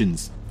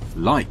questions,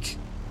 like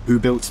who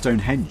built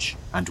Stonehenge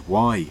and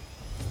why?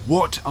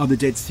 What are the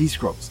Dead Sea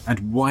Scrolls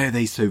and why are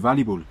they so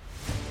valuable?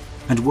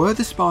 And were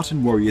the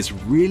Spartan warriors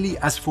really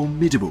as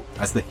formidable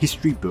as the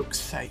history books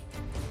say?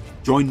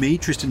 Join me,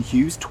 Tristan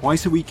Hughes,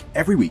 twice a week,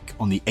 every week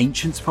on the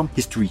Ancients from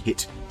History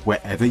Hit,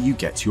 wherever you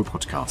get your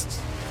podcasts.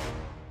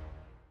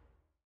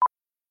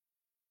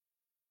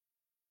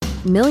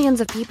 Millions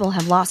of people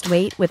have lost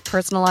weight with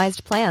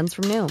personalized plans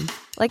from Noom.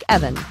 Like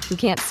Evan, who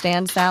can't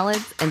stand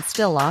salads and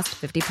still lost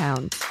 50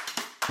 pounds.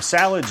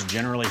 Salads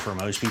generally for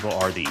most people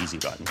are the easy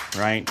button,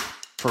 right?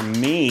 For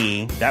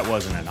me, that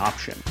wasn't an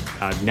option.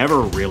 I never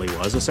really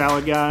was a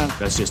salad guy.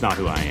 That's just not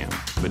who I am.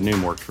 But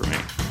Noom worked for me.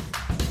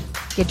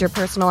 Get your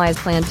personalized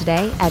plan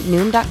today at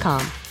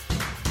Noom.com.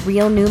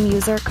 Real Noom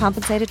user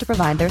compensated to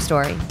provide their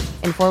story.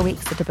 In 4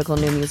 weeks, the typical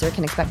Noom user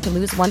can expect to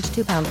lose 1 to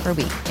 2 pounds per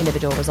week.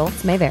 Individual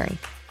results may vary.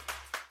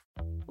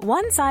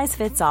 One size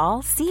fits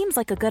all seems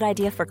like a good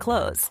idea for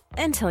clothes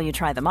until you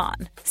try them on.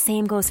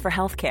 Same goes for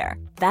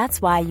healthcare.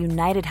 That's why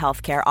United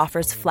Healthcare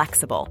offers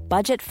flexible,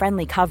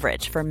 budget-friendly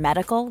coverage for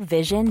medical,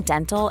 vision,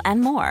 dental, and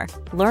more.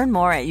 Learn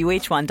more at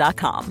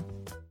uh1.com.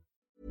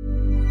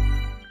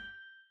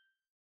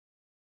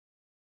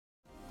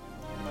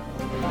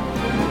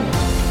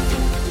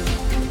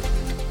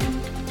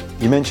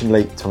 You mentioned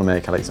late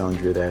Ptolemaic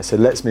Alexandria there, so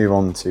let's move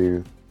on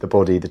to the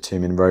body, the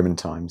tomb in Roman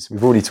times.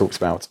 We've already talked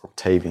about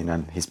Octavian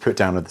and his put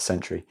down of the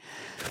century.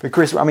 But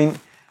Chris, I mean,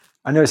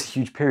 I know it's a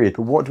huge period,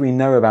 but what do we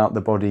know about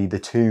the body, the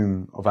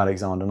tomb of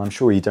Alexander? And I'm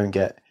sure you don't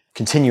get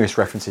continuous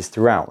references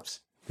throughout.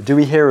 But do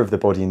we hear of the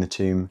body in the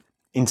tomb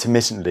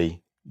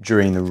intermittently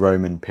during the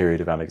Roman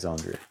period of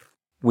Alexandria?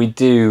 We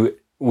do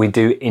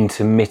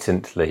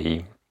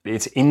intermittently.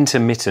 It's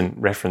intermittent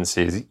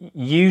references,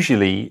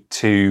 usually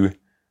to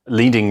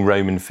leading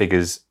Roman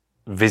figures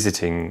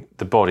visiting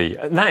the body.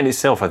 And that in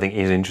itself, I think,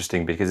 is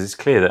interesting because it's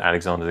clear that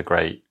Alexander the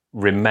Great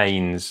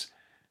remains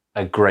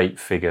a great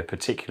figure,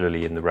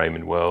 particularly in the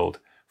Roman world,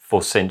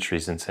 for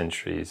centuries and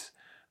centuries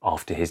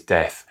after his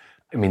death.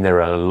 I mean, there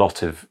are a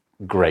lot of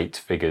great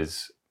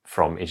figures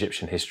from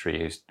Egyptian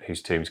history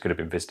whose tombs could have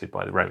been visited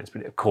by the Romans,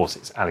 but of course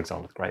it's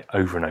Alexander the Great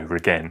over and over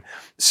again.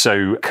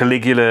 So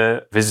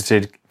Caligula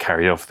visited,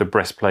 carried off the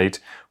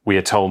breastplate. We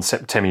are told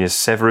Septimius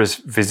Severus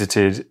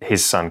visited,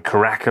 his son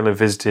Caracalla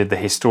visited. The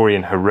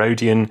historian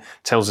Herodian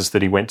tells us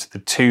that he went to the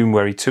tomb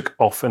where he took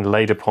off and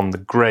laid upon the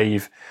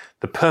grave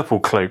the purple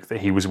cloak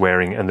that he was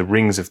wearing and the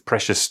rings of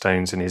precious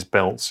stones in his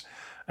belts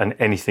and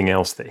anything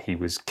else that he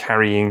was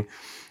carrying.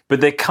 But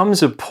there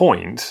comes a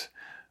point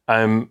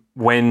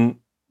when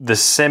the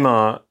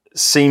Sema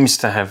seems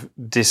to have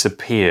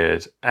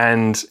disappeared,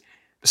 and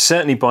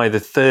certainly by the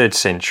 3rd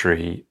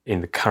century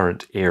in the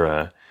current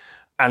era,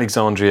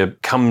 Alexandria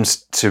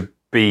comes to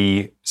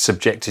be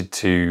subjected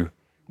to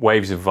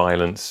waves of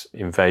violence,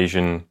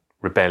 invasion,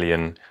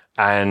 rebellion,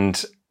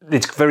 and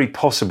it's very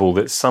possible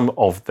that some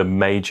of the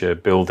major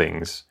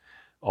buildings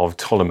of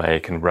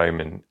Ptolemaic and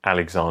Roman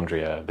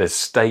Alexandria, the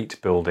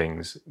state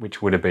buildings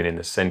which would have been in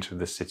the centre of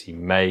the city,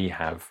 may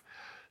have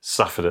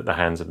suffered at the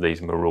hands of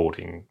these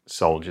marauding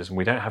soldiers. And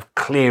we don't have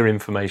clear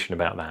information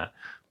about that.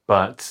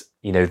 But,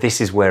 you know, this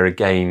is where,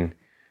 again,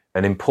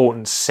 an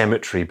important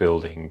cemetery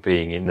building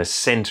being in the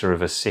centre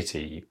of a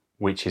city,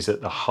 which is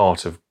at the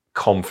heart of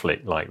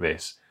conflict like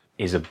this,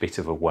 is a bit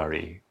of a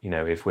worry. You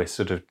know, if we're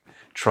sort of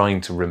trying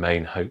to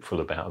remain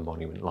hopeful about a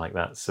monument like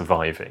that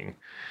surviving,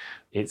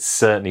 it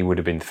certainly would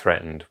have been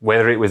threatened,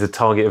 whether it was a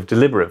target of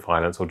deliberate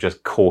violence or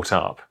just caught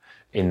up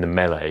in the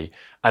melee.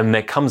 And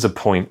there comes a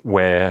point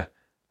where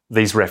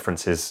these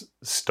references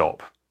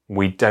stop.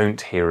 We don't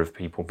hear of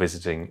people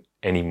visiting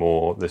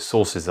anymore. The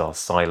sources are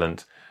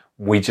silent.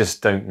 We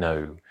just don't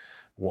know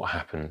what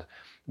happened.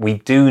 We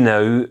do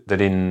know that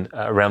in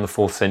around the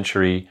 4th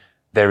century,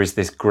 there is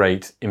this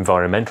great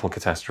environmental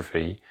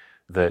catastrophe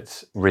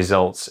that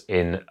results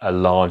in a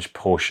large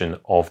portion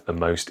of the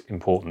most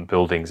important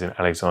buildings in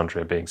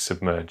Alexandria being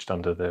submerged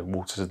under the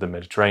waters of the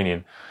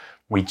Mediterranean.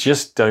 We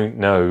just don't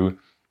know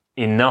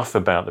enough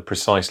about the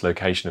precise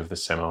location of the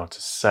Sema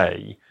to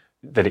say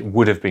that it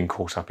would have been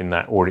caught up in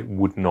that or it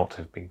would not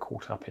have been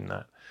caught up in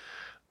that.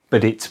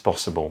 But it's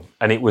possible.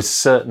 And it was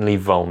certainly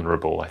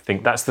vulnerable. I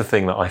think that's the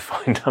thing that I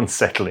find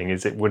unsettling,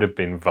 is it would have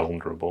been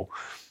vulnerable.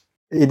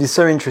 It is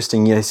so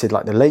interesting. You said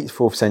like the late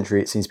 4th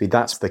century, it seems to be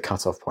that's the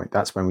cut-off point.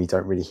 That's when we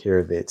don't really hear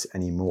of it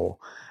anymore.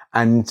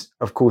 And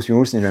of course, you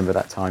also remember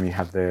that time you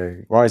have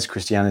the rise of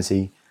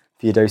Christianity,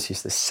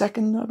 Theodosius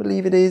II, I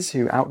believe it is,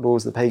 who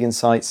outlaws the pagan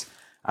sites,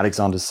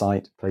 Alexander's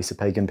site, place of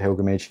pagan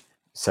pilgrimage.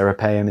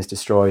 Serapeum is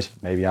destroyed.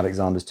 Maybe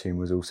Alexander's tomb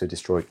was also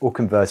destroyed or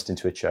converted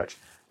into a church.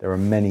 There are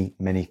many,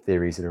 many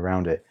theories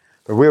around it.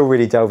 But we'll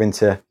really delve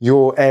into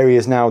your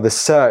areas now, the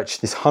search,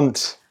 this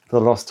hunt for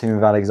the lost tomb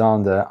of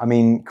Alexander. I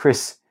mean,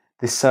 Chris,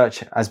 this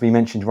search, as we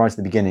mentioned right at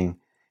the beginning,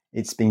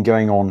 it's been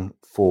going on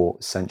for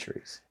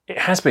centuries. It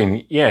has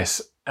been,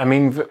 yes. I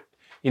mean,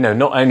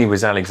 not only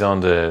was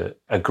Alexander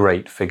a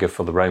great figure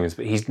for the Romans,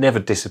 but he's never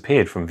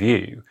disappeared from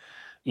view,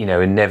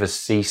 and never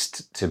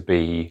ceased to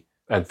be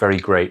a very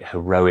great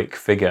heroic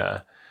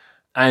figure.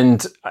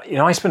 And,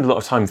 I spend a lot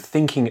of time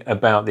thinking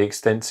about the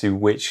extent to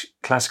which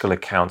classical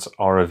accounts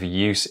are of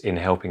use in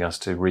helping us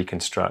to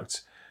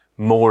reconstruct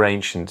more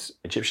ancient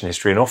Egyptian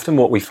history. And often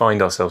what we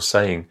find ourselves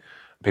saying,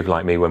 people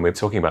like me, when we're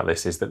talking about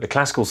this, is that the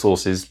classical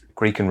sources,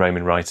 Greek and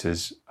Roman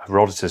writers,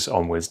 Herodotus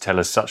onwards, tell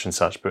us such and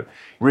such, but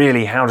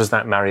really, how does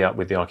that marry up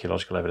with the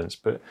archaeological evidence?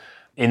 But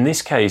in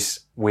this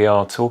case, we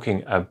are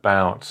talking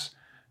about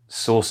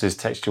sources,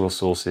 textual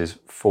sources,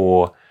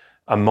 for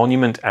a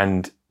monument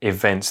and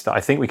events that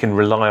I think we can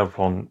rely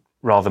upon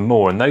rather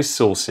more. And those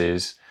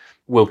sources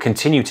will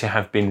continue to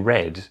have been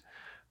read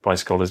by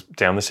scholars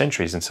down the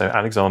centuries. And so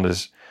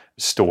Alexander's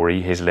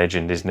story, his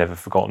legend, is never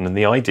forgotten. And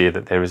the idea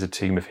that there is a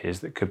tomb of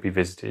his that could be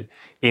visited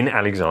in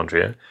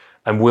Alexandria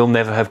and will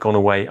never have gone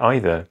away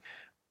either.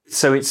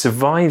 So it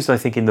survives, I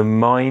think, in the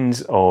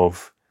minds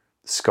of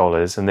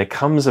scholars. And there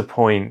comes a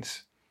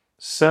point,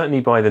 certainly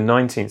by the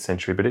 19th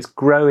century, but it's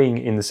growing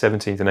in the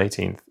 17th and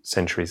 18th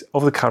centuries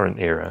of the current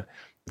era,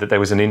 that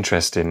there was an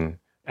interest in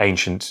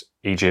ancient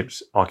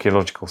Egypt,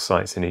 archaeological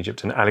sites in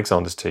Egypt, and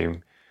Alexander's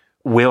tomb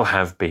will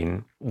have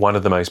been one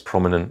of the most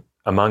prominent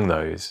among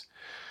those.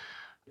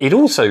 It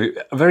also,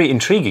 very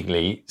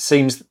intriguingly,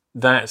 seems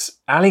that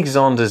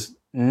Alexander's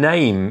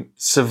name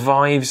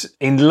survives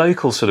in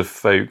local sort of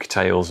folk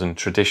tales and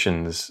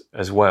traditions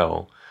as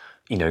well.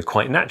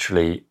 Quite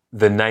naturally,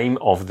 the name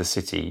of the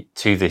city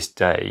to this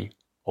day,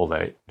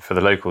 although for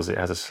the locals it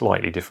has a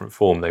slightly different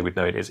form, they would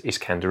know it as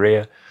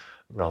Iskandaria,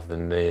 rather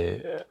than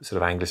the sort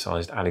of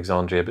anglicised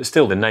Alexandria. But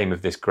still, the name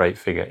of this great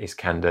figure,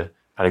 Iskander,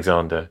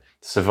 Alexander,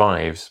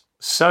 survives.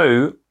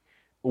 So,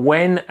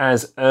 when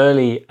as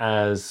early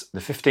as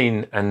the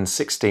 15 and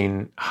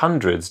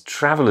 1600s,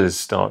 travellers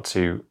start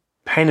to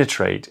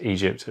penetrate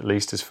Egypt, at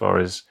least as far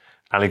as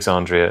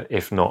Alexandria,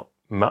 if not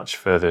much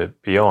further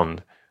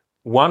beyond,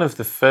 one of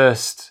the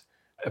first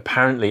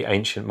apparently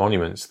ancient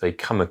monuments they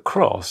come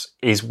across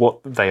is what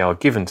they are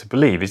given to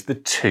believe is the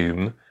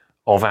tomb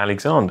of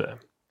Alexander.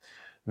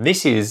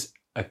 This is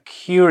a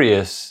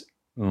curious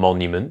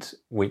monument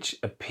which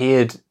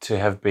appeared to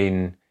have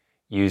been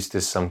used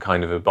as some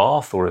kind of a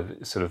bath or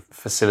a sort of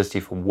facility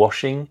for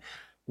washing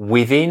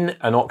within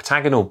an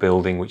octagonal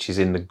building which is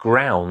in the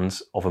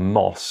grounds of a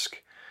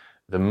mosque,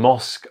 the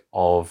Mosque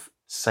of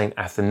St.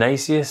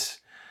 Athanasius,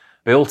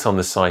 built on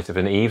the site of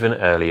an even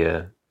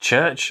earlier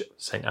church,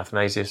 St.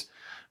 Athanasius.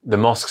 The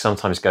mosque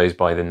sometimes goes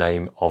by the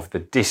name of the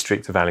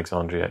district of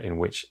Alexandria in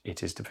which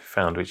it is to be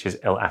found, which is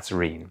El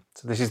Atarin.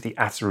 So this is the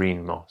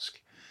Atarin Mosque.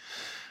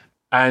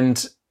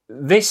 And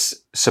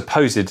this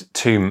supposed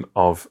tomb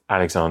of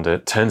Alexander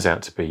turns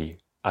out to be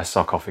a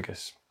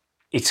sarcophagus.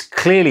 It's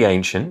clearly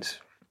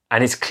ancient,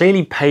 and it's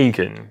clearly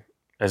pagan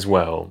as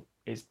well.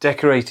 It's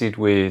decorated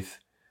with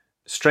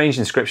strange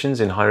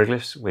inscriptions in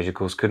hieroglyphs, which of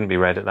course couldn't be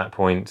read at that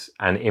point,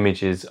 and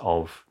images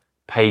of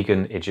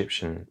pagan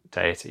Egyptian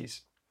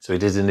deities. So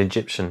it is an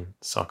Egyptian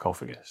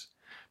sarcophagus.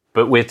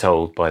 But we're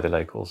told by the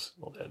locals,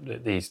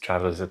 these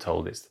travellers are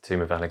told it's the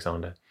tomb of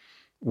Alexander.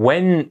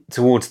 When,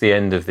 towards the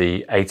end of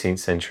the 18th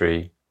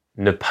century,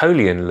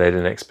 Napoleon led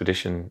an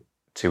expedition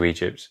to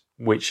Egypt,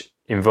 which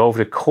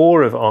involved a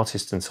corps of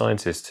artists and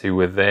scientists who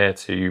were there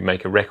to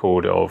make a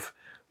record of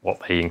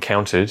what they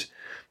encountered,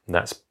 and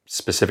that's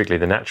specifically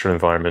the natural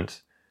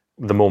environment,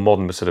 the more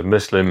modern sort of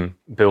Muslim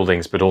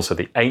buildings, but also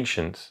the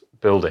ancient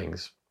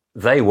buildings.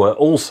 They were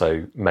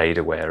also made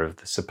aware of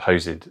the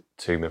supposed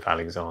tomb of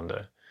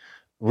Alexander,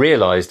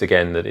 realised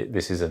again that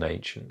this is an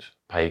ancient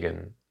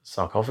pagan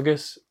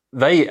sarcophagus.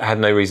 They had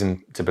no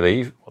reason to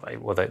believe,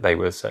 they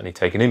were certainly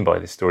taken in by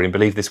this story and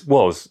believed this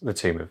was the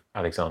tomb of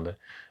Alexander.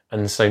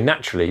 And so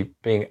naturally,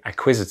 being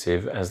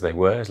acquisitive as they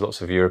were, as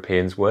lots of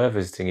Europeans were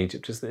visiting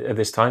Egypt at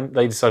this time,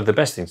 they decided the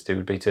best thing to do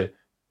would be to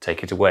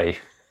take it away.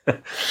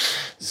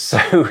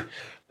 So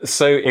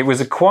it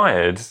was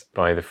acquired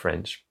by the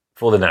French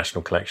for the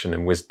national collection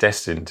and was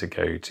destined to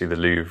go to the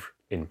Louvre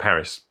in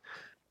Paris.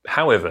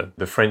 However,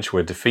 the French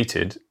were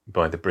defeated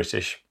by the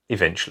British,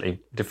 eventually,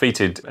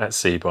 defeated at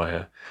sea by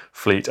a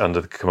fleet under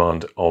the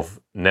command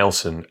of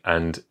Nelson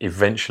and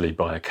eventually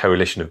by a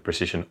coalition of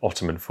British and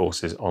Ottoman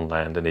forces on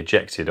land and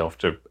ejected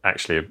after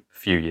actually a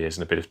few years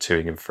and a bit of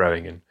toing and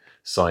froing and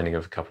signing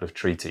of a couple of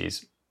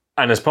treaties.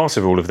 And as part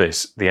of all of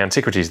this, the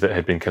antiquities that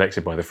had been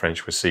collected by the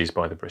French were seized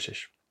by the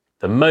British.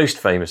 The most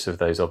famous of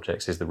those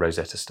objects is the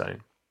Rosetta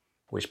Stone,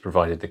 which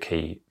provided the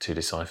key to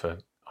decipher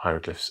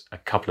hieroglyphs a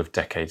couple of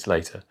decades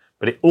later.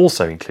 But it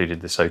also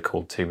included the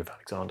so-called Tomb of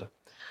Alexander.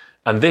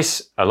 And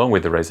this, along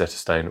with the Rosetta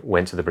Stone,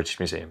 went to the British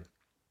Museum.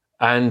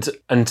 And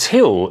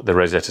until the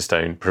Rosetta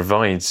Stone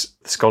provides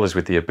scholars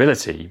with the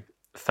ability,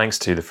 thanks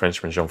to the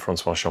Frenchman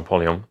Jean-François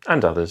Champollion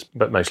and others,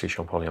 but mostly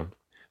Champollion,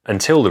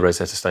 until the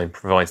Rosetta Stone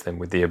provides them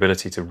with the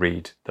ability to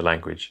read the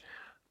language,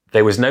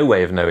 there was no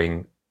way of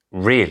knowing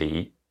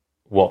really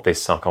what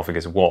this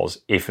sarcophagus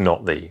was, if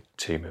not the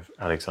tomb of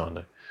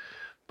Alexander.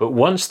 But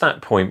once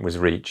that point was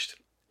reached,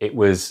 it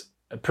was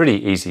a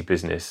pretty easy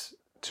business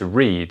to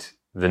read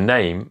the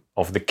name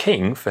of the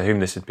king for whom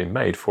this had been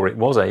made, for it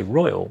was a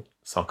royal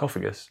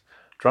sarcophagus.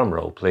 Drum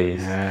roll,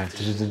 please. Yeah.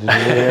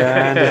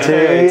 And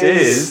it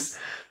is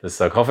the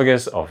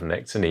sarcophagus of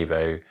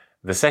Nectanebo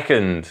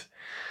II.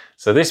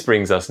 So this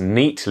brings us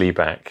neatly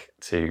back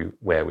to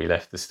where we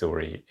left the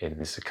story in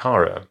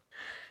Saqqara.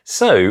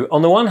 So,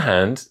 on the one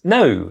hand,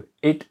 no,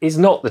 it is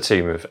not the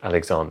tomb of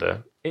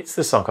Alexander. It's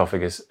the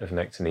sarcophagus of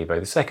Nectanebo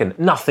II.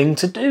 Nothing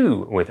to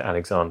do with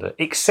Alexander,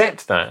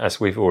 except that, as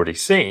we've already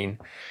seen,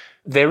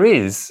 there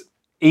is,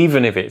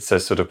 even if it's a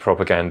sort of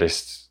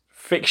propagandist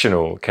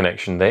fictional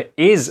connection, there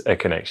is a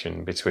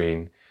connection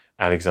between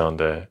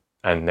Alexander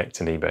and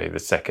Nectanebo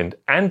II.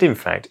 And in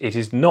fact, it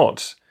is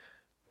not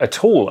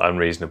at all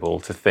unreasonable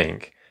to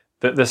think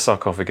that the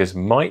sarcophagus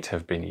might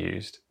have been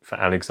used for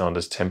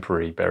Alexander's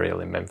temporary burial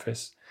in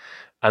Memphis.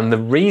 And the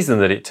reason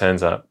that it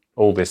turns up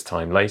all this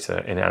time later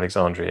in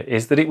Alexandria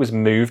is that it was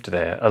moved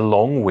there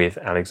along with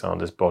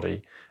Alexander's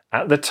body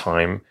at the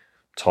time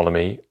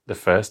Ptolemy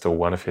I, or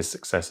one of his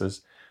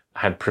successors,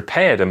 had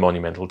prepared a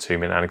monumental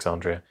tomb in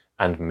Alexandria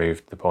and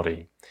moved the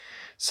body.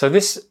 So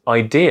this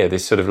idea,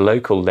 this sort of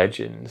local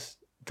legend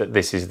that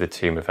this is the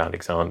tomb of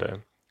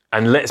Alexander,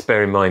 and let's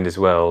bear in mind as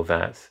well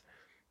that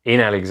in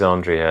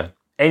Alexandria,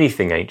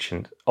 anything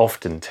ancient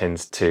often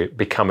tends to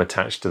become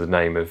attached to the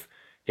name of,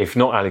 if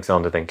not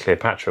Alexander, then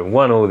Cleopatra,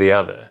 one or the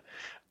other.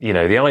 You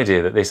know, the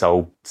idea that this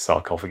old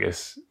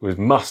sarcophagus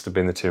must have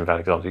been the tomb of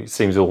Alexander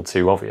seems all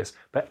too obvious.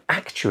 But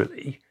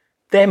actually,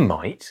 there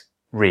might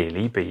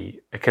really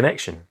be a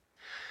connection.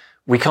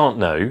 We can't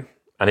know.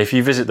 And if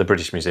you visit the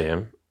British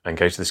Museum and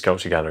go to the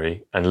Sculpture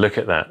Gallery and look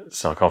at that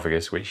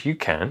sarcophagus, which you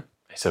can,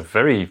 it's a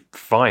very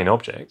fine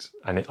object.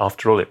 And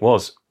after all, it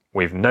was,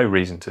 we've no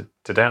reason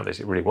to doubt this,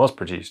 it really was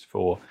produced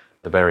for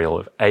the burial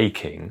of a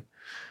king.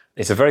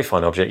 It's a very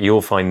fine object.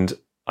 You'll find,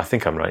 I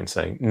think I'm right in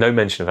saying, no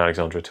mention of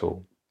Alexander at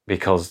all,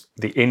 because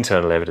the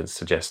internal evidence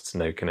suggests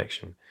no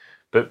connection.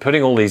 But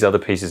putting all these other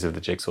pieces of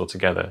the jigsaw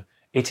together,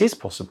 it is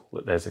possible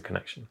that there's a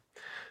connection.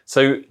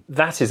 So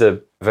that is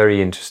a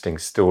very interesting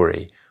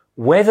story.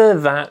 Whether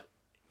that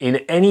in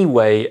any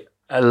way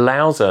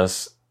allows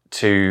us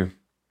to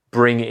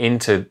bring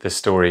into the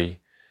story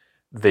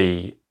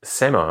the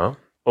Semar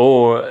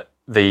or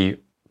the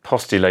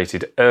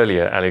postulated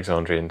earlier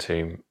Alexandrian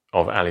tomb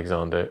of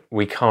Alexander,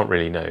 we can't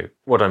really know.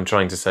 What I'm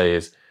trying to say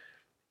is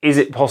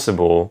it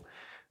possible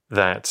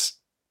that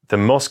the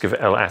Mosque of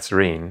El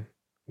Atarin,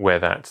 where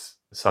that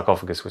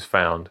sarcophagus was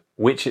found,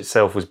 which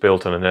itself was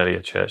built on an earlier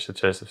church, the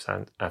Church of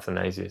St.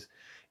 Athanasius,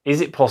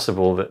 is it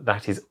possible that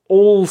that is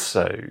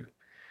also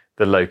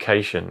the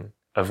location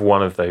of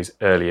one of those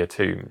earlier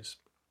tombs?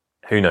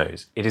 Who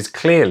knows? It is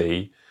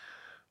clearly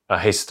a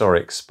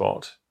historic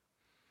spot.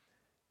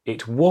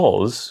 It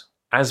was,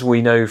 as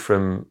we know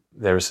from,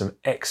 there are some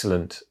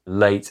excellent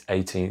late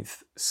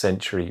 18th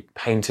century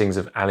paintings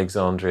of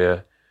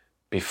Alexandria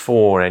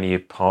before any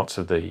parts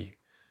of the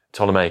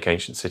Ptolemaic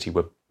ancient city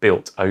were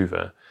built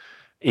over.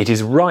 It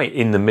is right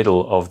in the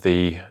middle of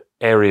the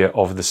area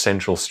of the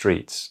central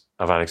streets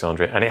of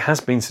Alexandria. And it has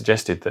been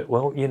suggested that,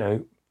 well, you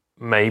know,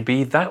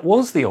 maybe that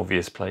was the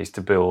obvious place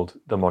to build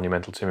the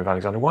monumental tomb of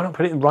Alexander. Why not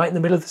put it right in the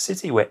middle of the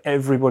city where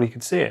everybody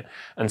could see it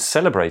and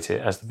celebrate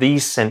it as the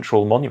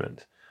central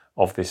monument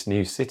of this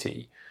new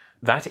city?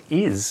 That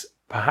is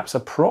perhaps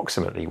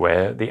approximately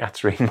where the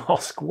Atarin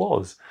Mosque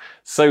was.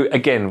 So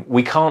again,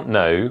 we can't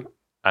know.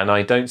 And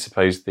I don't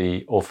suppose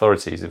the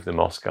authorities of the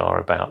mosque are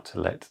about to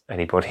let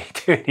anybody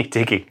do any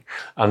digging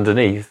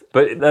underneath.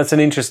 But that's an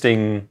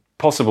interesting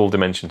possible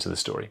dimension to the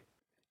story.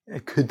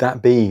 Could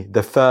that be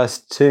the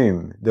first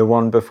tomb, the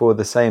one before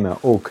the Semar,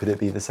 or could it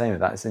be the Semar?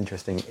 That's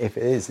interesting. If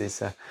it is,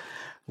 it's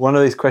one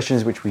of those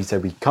questions which we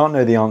said we can't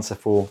know the answer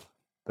for,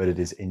 but it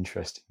is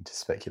interesting to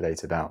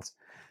speculate about.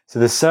 So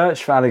the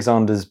search for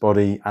Alexander's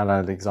body and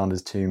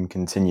Alexander's tomb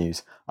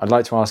continues. I'd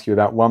like to ask you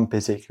about one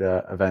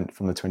particular event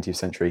from the 20th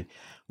century,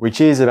 which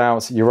is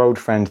about your old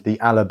friend, the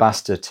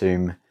Alabaster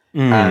tomb,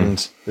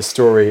 and the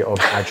story of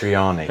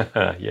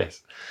Adriani.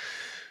 Yes.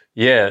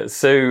 Yeah,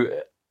 so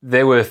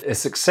there were a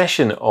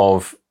succession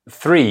of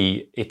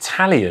 3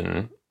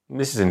 Italian,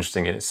 this is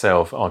interesting in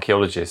itself,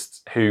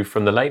 archaeologists who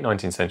from the late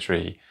 19th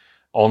century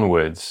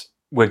onwards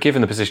were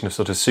given the position of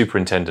sort of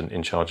superintendent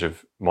in charge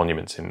of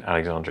monuments in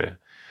Alexandria.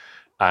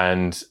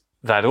 And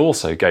that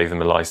also gave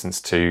them a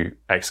license to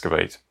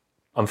excavate.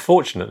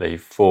 Unfortunately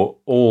for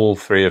all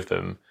 3 of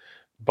them,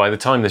 by the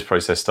time this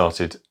process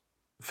started,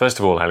 first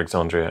of all,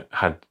 Alexandria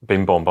had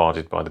been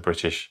bombarded by the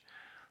British.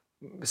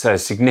 So a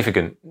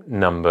significant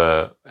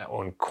number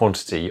or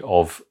quantity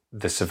of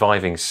the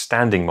surviving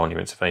standing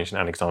monuments of ancient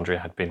Alexandria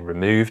had been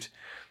removed.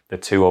 The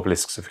 2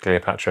 obelisks of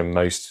Cleopatra,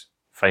 most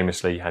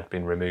famously, had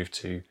been removed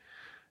to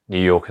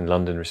New York and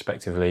London,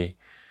 respectively.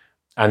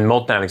 And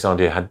modern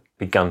Alexandria had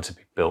begun to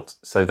be built.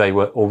 So they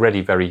were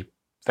already very,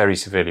 very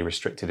severely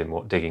restricted in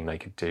what digging they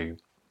could do.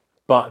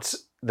 But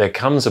there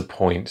comes a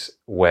point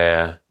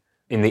where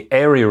in the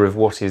area of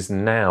what is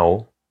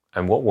now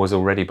and what was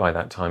already by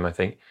that time, I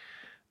think,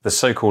 the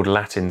so-called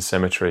Latin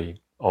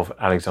cemetery of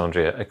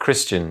Alexandria, a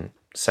Christian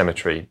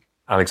cemetery.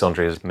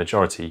 Alexandria is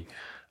majority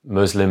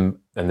Muslim,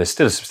 and there's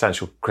still a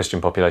substantial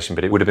Christian population,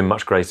 but it would have been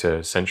much greater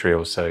a century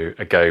or so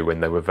ago when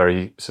there were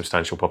very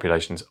substantial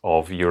populations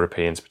of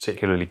Europeans,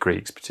 particularly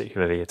Greeks,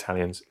 particularly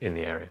Italians in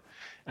the area.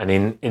 And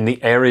in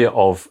the area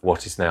of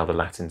what is now the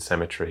Latin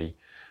cemetery,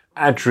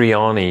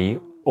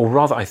 Adriani, or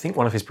rather I think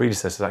one of his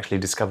predecessors actually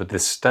discovered the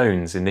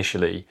stones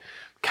initially,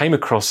 came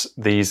across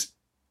these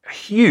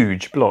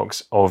huge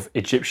blocks of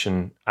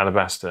Egyptian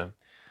alabaster,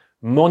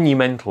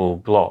 monumental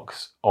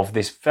blocks of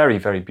this very,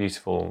 very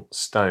beautiful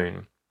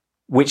stone,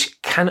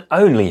 which can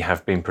only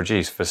have been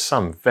produced for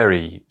some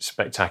very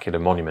spectacular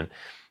monument.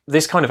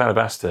 This kind of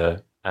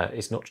alabaster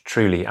is not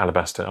truly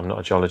alabaster. I'm not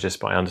a geologist,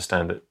 but I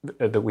understand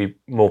that we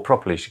more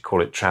properly should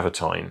call it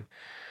travertine.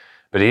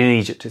 But in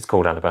Egypt, it's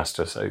called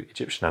alabaster, so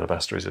Egyptian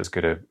alabaster is as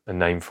good a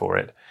name for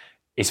it.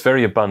 It's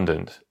very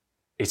abundant,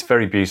 it's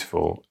very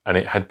beautiful, and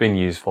it had been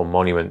used for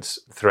monuments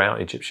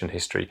throughout Egyptian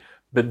history.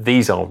 But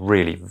these are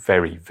really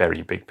very,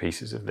 very big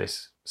pieces of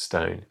this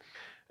stone.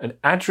 And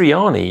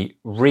Adriani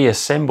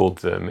reassembled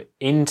them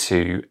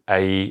into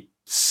a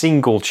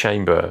single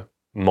chamber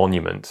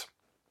monument,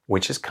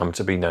 which has come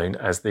to be known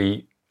as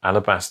the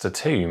Alabaster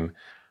Tomb.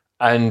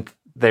 And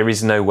there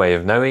is no way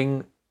of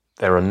knowing.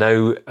 There are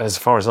no, as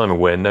far as I'm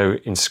aware, no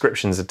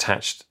inscriptions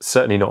attached,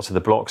 certainly not to the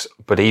blocks,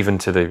 but even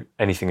to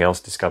anything else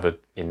discovered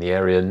in the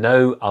area.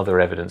 No other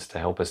evidence to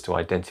help us to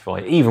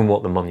identify even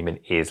what the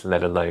monument is,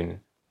 let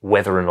alone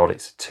whether or not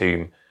it's a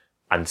tomb,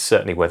 and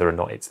certainly whether or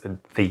not it's the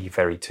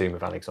very tomb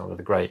of Alexander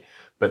the Great.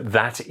 But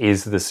that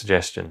is the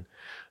suggestion,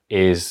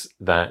 is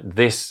that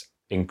this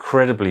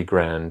incredibly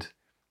grand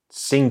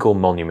single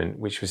monument,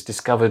 which was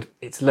discovered,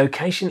 its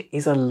location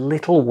is a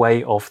little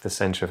way off the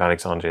centre of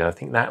Alexandria. I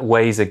think that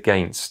weighs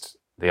against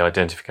the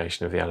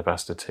identification of the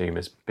Alabaster Tomb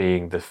as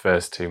being the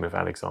first tomb of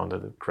Alexander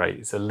the Great.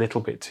 It's a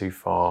little bit too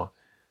far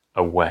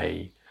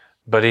away,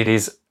 but it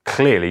is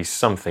clearly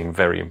something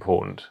very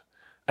important.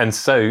 And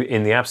so,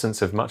 in the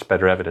absence of much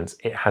better evidence,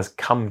 it has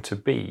come to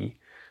be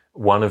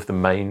one of the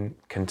main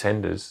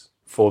contenders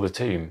for the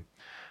tomb.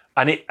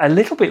 And it, a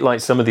little bit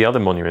like some of the other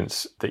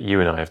monuments that you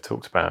and I have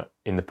talked about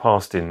in the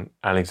past in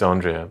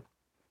Alexandria,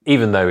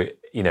 even though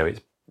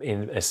it's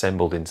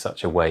assembled in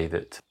such a way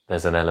that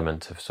there's an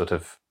element of sort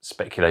of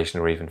speculation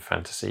or even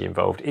fantasy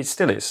involved, it's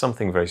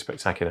something very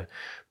spectacular.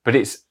 But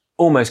it's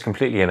almost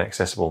completely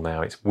inaccessible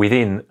now. It's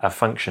within a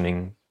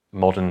functioning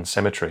modern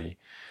cemetery,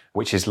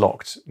 which is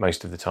locked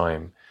most of the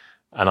time.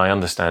 And I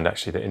understand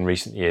actually that in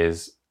recent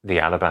years, the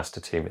Alabaster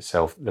Tomb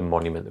itself, the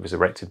monument that was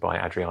erected by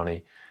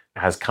Adriani,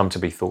 has come to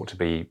be thought to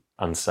be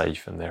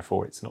unsafe, and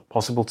therefore it's not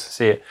possible to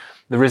see it.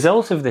 The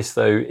result of this,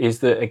 though, is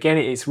that, again,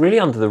 it's really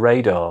under the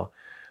radar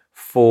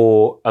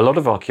for a lot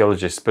of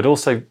archaeologists, but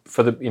also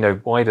for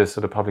the wider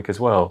sort of public as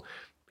well.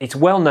 It's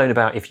well known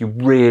about if you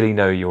really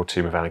know your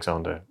Tomb of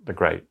Alexander the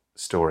Great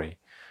story.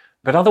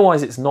 But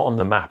otherwise, it's not on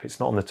the map. It's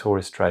not on the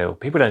tourist trail.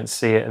 People don't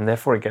see it, and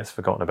therefore it gets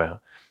forgotten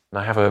about. And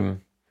I have a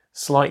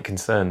slight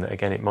concern that,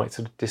 again, it might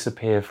sort of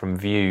disappear from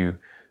view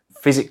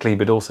physically,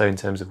 but also in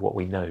terms of what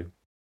we know.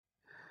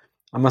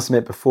 I must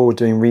admit, before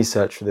doing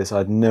research for this, I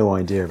had no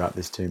idea about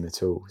this tomb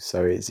at all.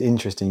 So it's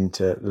interesting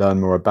to learn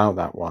more about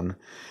that one.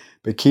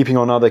 But keeping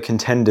on other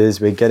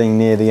contenders, we're getting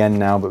near the end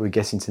now, but we're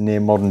getting to near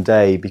modern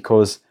day,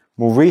 because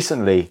more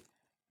recently,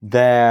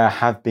 there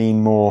have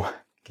been more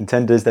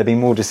contenders, there have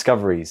been more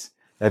discoveries,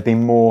 there have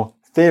been more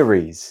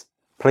theories,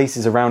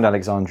 places around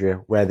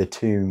Alexandria where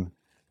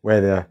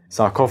the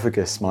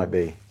sarcophagus might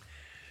be.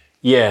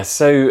 Yeah,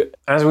 so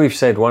as we've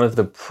said, one of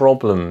the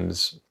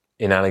problems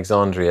in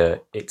Alexandria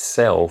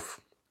itself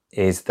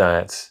is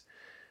that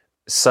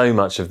so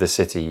much of the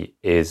city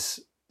is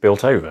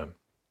built over.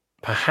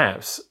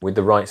 Perhaps with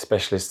the right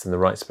specialists and the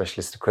right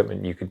specialist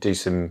equipment, you could do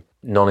some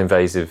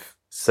non-invasive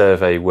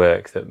survey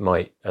work that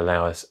might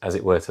allow us, as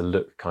it were, to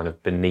look kind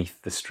of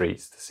beneath the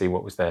streets to see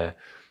what was there.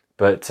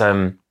 But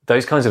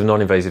those kinds of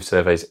non-invasive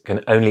surveys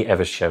can only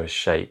ever show us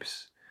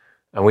shapes.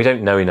 And we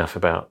don't know enough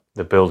about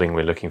the building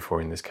we're looking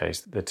for in this case,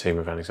 the Tomb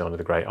of Alexander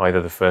the Great,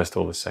 either the first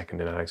or the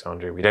second in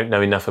Alexandria. We don't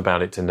know enough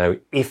about it to know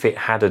if it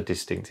had a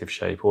distinctive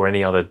shape or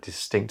any other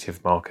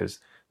distinctive markers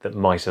that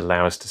might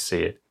allow us to see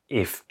it,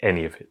 if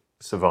any of it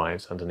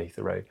survives underneath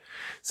the road.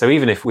 So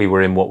even if we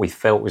were in what we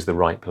felt was the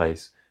right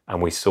place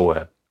and we saw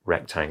a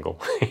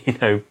rectangle,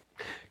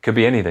 could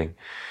be anything.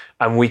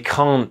 And we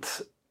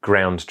can't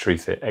ground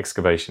truth it.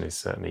 Excavation is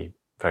certainly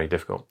very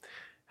difficult.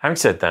 Having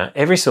said that,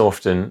 every so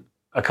often,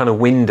 a kind of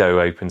window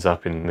opens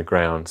up in the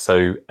ground.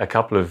 So a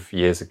couple of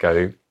years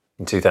ago,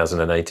 in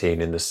 2018,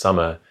 in the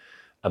summer,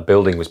 a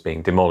building was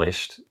being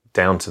demolished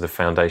down to the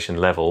foundation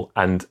level,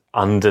 and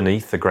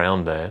underneath the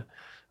ground there,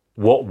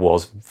 what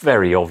was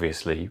very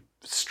obviously,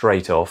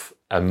 straight off,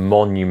 a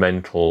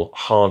monumental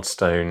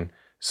hardstone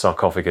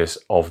sarcophagus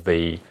of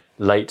the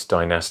late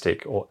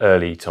dynastic or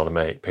early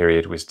Ptolemaic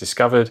period was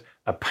discovered,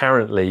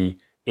 apparently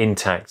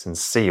intact and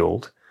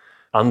sealed,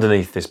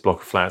 underneath this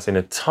block of flats in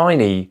a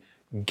tiny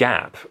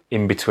gap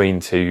in between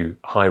two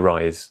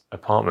high-rise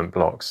apartment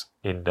blocks.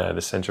 in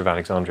the centre of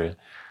Alexandria,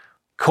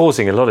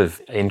 causing a lot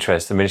of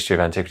interest. The Ministry of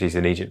Antiquities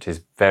in Egypt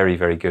is very,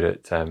 very good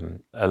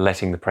at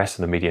letting the press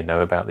and the media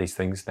know about these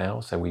things now.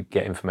 So we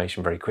get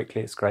information very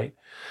quickly. It's great.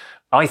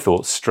 I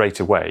thought straight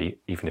away,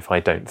 even if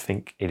I don't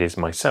think it is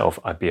myself,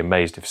 I'd be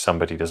amazed if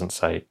somebody doesn't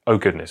say, oh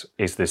goodness,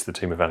 is this the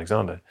tomb of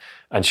Alexander?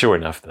 And sure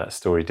enough, that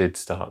story did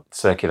start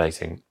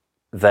circulating.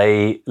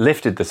 They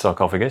lifted the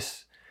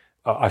sarcophagus.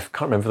 I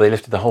can't remember if they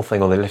lifted the whole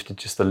thing or they lifted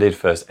just the lid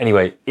first.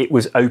 Anyway, it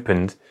was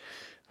opened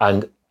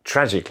and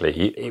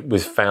tragically, it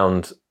was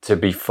found to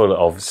be full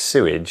of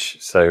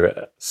sewage.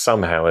 So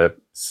somehow a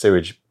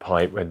sewage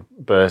pipe had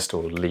burst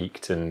or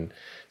leaked and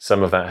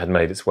some of that had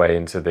made its way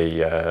into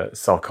the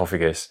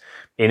sarcophagus.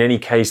 In any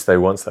case, though,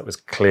 once that was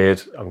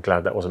cleared, I'm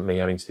glad that wasn't me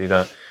having to do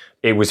that,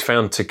 it was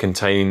found to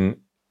contain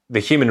the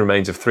human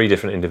remains of 3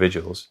 different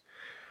individuals,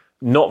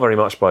 not very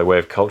much by way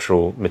of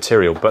cultural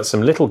material, but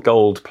some little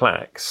gold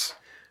plaques,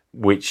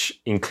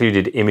 which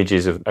included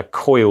images of a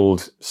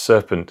coiled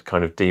serpent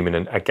kind of demon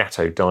and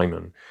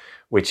Agathodaimon,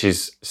 which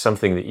is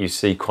something that you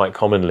see quite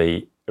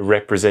commonly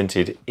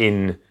represented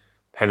in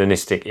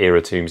Hellenistic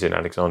era tombs in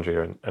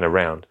Alexandria and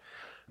around.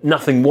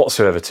 Nothing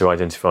whatsoever to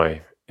identify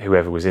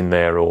whoever was in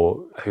there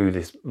or who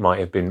this might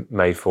have been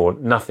made for,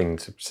 nothing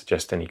to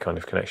suggest any kind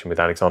of connection with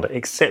Alexander,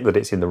 except that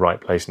it's in the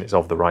right place and it's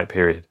of the right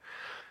period.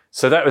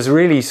 So that was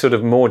really sort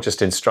of more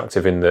just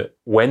instructive in that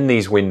when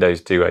these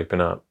windows do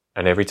open up,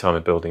 and every time a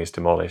building is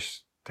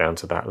demolished down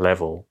to that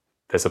level,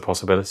 there's a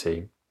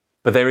possibility.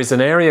 But there is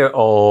an area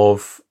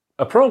of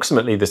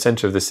approximately the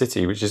centre of the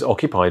city which is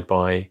occupied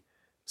by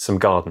some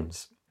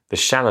gardens, the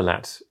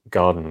Shalalat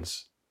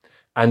Gardens.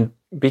 And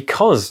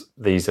because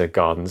these are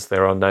gardens,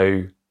 there are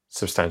no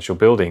substantial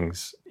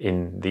buildings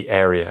in the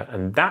area.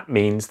 And that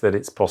means that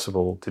it's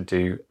possible to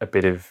do a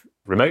bit of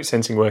remote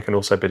sensing work and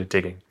also a bit of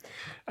digging.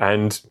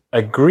 And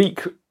a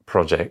Greek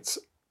project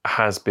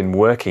has been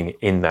working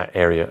in that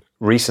area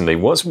recently.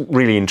 What's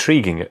really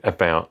intriguing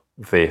about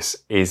this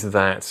is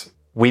that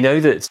we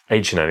know that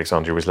ancient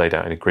Alexandria was laid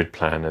out in a grid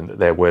plan and that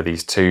there were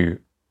these 2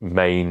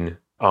 main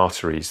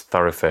arteries,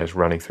 thoroughfares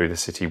running through the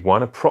city,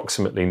 one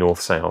approximately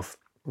north-south,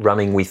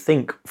 running, we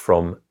think,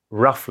 from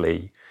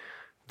roughly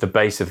the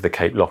base of the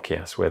Cape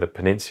Lochias, where the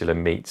peninsula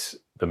meets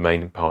the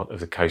main part of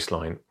the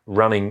coastline,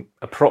 running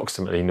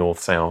approximately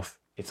north-south.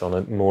 It's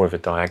on more of a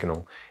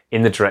diagonal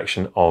in the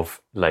direction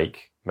of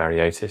Lake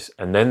Mareotis.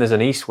 And then there's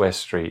an east-west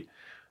street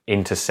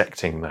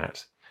intersecting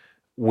that.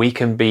 We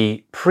can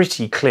be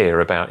pretty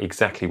clear about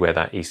exactly where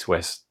that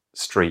east-west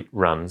street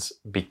runs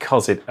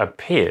because it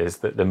appears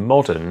that the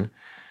modern,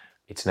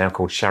 it's now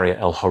called Sharia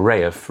El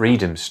Horeya,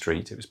 Freedom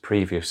Street. It was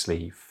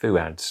previously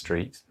Fuad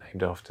Street,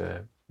 named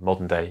after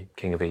modern-day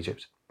king of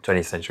Egypt,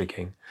 20th century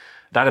king.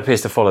 That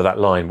appears to follow that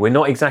line. We're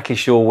not exactly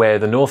sure where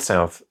the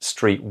north-south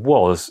street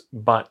was,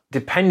 but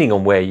depending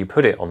on where you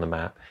put it on the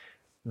map,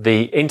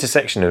 the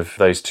intersection of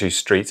those 2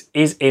 streets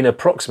is in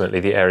approximately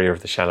the area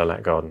of the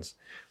Shalalat Gardens,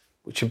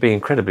 which would be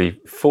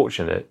incredibly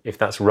fortunate if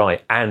that's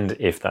right and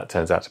if that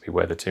turns out to be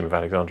where the tomb of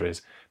Alexander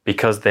is,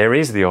 because there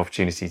is the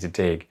opportunity to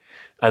dig.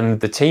 And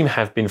the team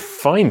have been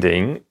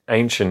finding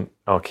ancient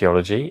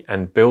archaeology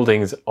and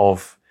buildings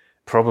of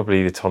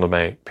probably the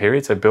Ptolemaic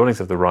period, so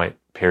buildings of the right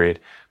period,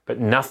 but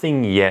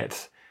nothing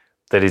yet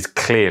that is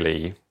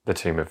clearly the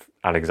tomb of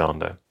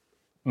Alexander.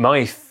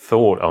 My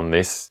thought on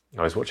this,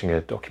 I was watching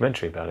a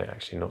documentary about it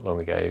actually not long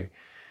ago,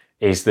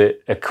 is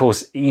that, of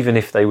course, even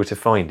if they were to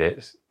find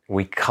it,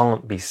 we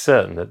can't be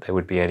certain that there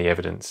would be any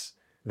evidence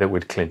that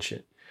would clinch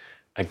it.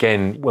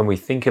 Again, when we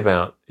think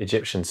about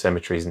Egyptian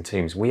cemeteries and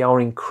tombs, we are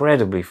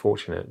incredibly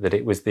fortunate that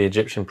it was the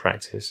Egyptian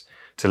practice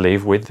to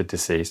leave with the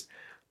deceased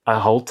a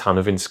whole ton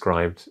of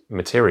inscribed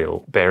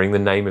material bearing the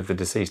name of the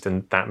deceased,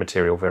 and that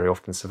material very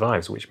often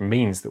survives, which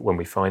means that when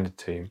we find a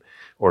tomb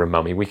or a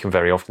mummy, we can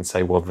very often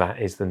say, well,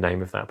 that is the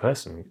name of that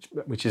person,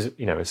 which is,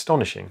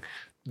 astonishing.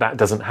 That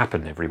doesn't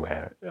happen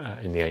everywhere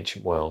in the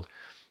ancient world.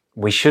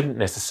 We shouldn't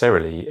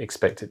necessarily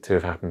expect it to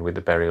have happened with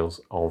the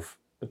burials of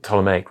the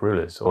Ptolemaic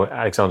rulers or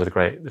Alexander the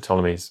Great, the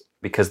Ptolemies,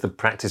 because the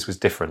practice was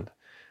different.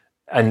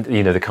 And,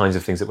 the kinds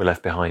of things that were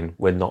left behind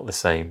were not the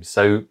same.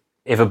 So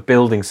if a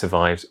building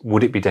survives,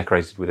 would it be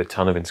decorated with a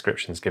ton of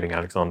inscriptions giving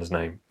Alexander's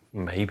name?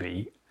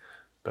 Maybe,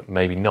 but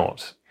maybe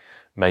not.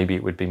 Maybe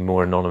it would be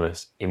more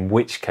anonymous, in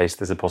which case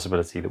there's a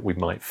possibility that we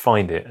might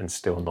find it and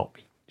still not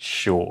be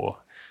sure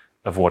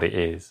of what it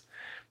is.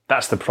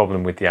 That's the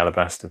problem with the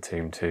alabaster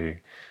tomb too.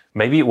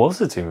 Maybe it was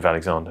the tomb of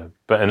Alexander,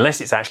 but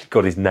unless it's actually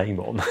got his name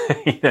on,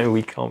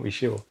 we can't be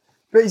sure.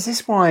 But is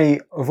this why,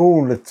 of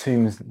all the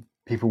tombs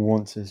people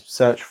want to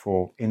search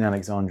for in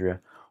Alexandria,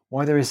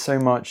 why there is so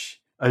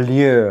much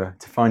allure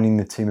to finding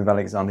the tomb of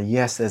Alexander?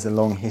 Yes, there's a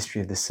long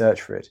history of the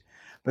search for it,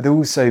 but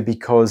also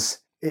because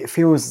it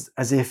feels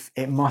as if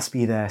it must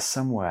be there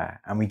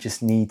somewhere and we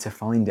just need to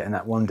find it, and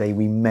that one day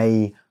we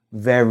may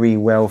very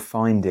well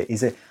find it.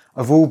 Is it,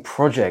 of all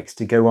projects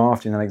to go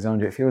after in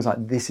Alexandria, it feels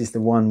like this is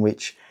the one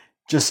which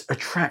just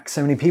attracts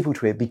so many people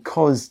to it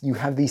because you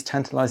have these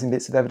tantalizing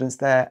bits of evidence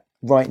there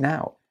right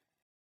now.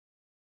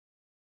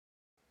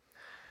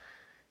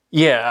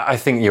 Yeah, I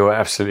think you're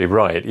absolutely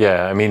right.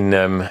 Yeah, I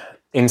mean,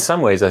 In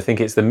some ways, I think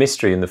it's the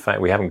mystery and the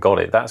fact we haven't got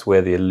it. That's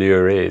where the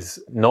allure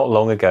is. Not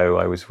long ago,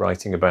 I was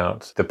writing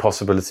about the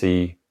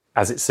possibility,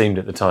 as it seemed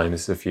at the time,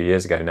 this is a few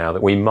years ago now,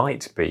 that we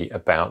might be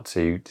about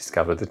to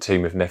discover the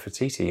tomb of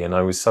Nefertiti. And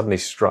I was suddenly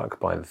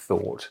struck by the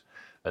thought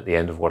at the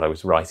end of what I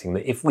was writing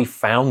that if we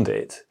found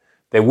it,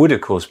 there would,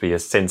 of course, be a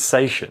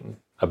sensation,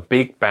 a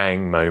big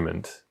bang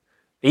moment.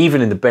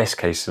 Even in the best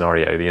case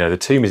scenario, the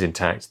tomb is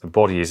intact, the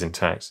body is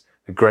intact,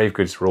 the grave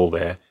goods are all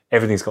there,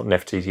 everything's got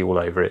Nefertiti all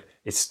over it,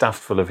 it's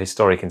stuffed full of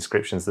historic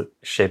inscriptions that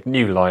shed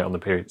new light on the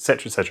period,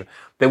 etc., etc.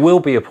 There will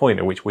be a point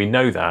at which we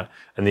know that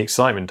and the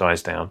excitement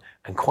dies down.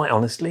 And quite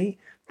honestly,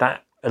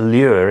 that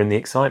allure and the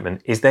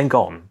excitement is then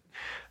gone.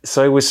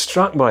 So I was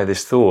struck by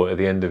this thought at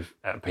the end of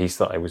a piece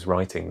that I was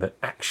writing that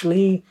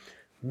actually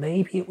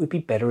maybe it would be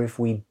better if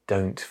we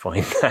don't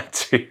find that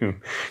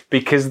tomb,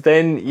 because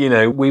then,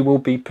 we will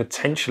be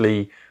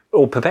potentially,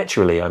 or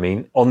perpetually,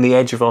 on the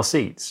edge of our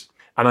seats.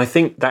 And I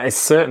think that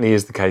certainly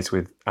is the case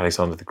with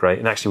Alexander the Great.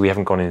 And actually, we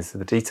haven't gone into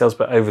the details,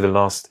 but over the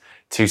last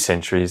 2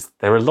 centuries,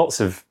 there are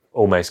lots of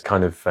almost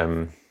kind of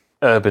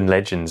urban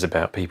legends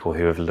about people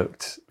who have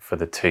looked for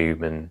the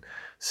tomb, and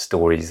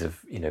stories of,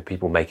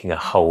 people making a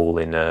hole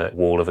in a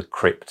wall of a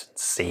crypt,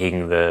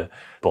 seeing the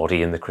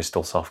body in the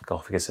crystal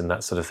sarcophagus and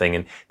that sort of thing.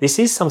 And this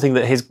is something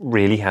that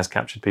really has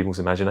captured people's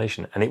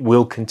imagination, and it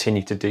will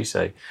continue to do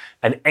so.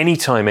 And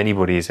anytime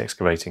anybody is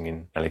excavating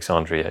in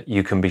Alexandria,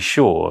 you can be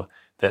sure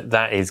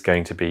that is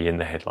going to be in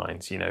the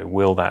headlines.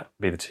 Will that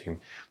be the tomb?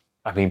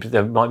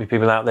 There might be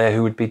people out there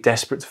who would be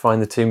desperate to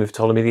find the tomb of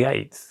Ptolemy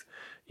VIII,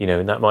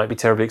 and that might be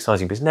terribly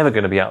exciting, but it's never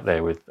going to be up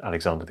there with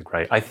Alexander the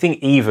Great. I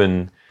think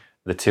even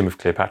the tomb of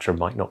Cleopatra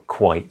might not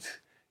quite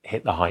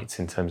hit the heights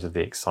in terms of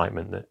the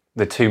excitement that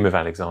the tomb of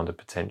Alexander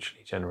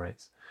potentially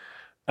generates.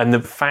 And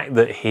the fact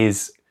that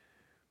his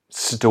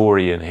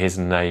story and his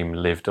name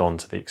lived on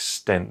to the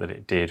extent that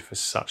it did for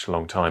such a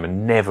long time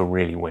and never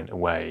really went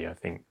away, I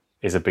think,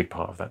 is a big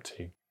part of that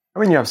too.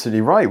 You're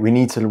absolutely right. We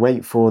need to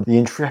wait for the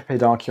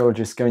intrepid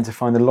archaeologists going to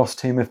find the lost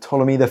tomb of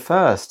Ptolemy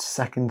I,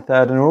 second,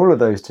 third, and all of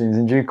those tombs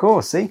in due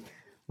course. See?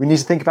 We need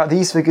to think about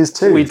these figures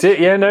too. We do.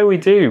 Yeah, no, we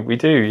do.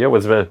 Yeah,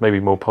 well, there's maybe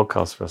more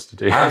podcasts for us to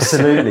do.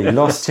 Absolutely.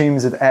 Lost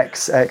tombs of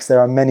XX. There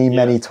are many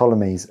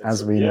Ptolemies,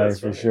 as we know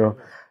for sure.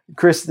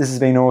 Chris, this has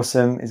been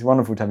awesome. It's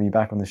wonderful to have you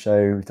back on the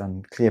show. We've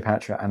done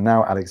Cleopatra and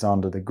now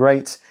Alexander the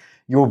Great.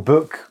 Your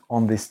book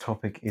on this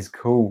topic is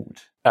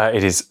called...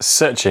 it is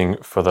Searching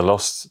for the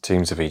Lost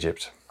Tombs of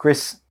Egypt.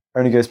 Chris,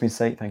 only goes for me to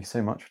say thank you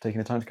so much for taking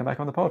the time to come back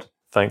on the pod.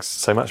 Thanks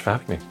so much for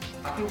having me.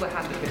 I feel the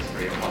hand of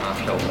history upon our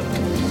shoulders.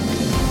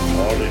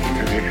 All this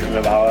tradition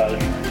of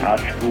ours, our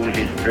school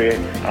history,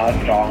 our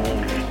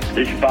songs,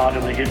 this part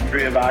of the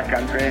history of our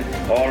country,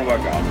 all were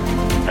gone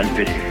and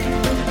finished.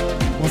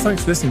 Well,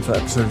 thanks for listening to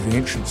that episode of The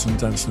Ancients and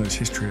Dan Snow's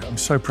History. I'm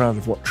so proud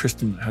of what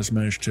Tristan has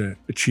managed to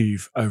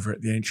achieve over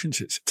at The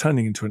Ancients. It's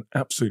turning into an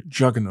absolute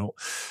juggernaut.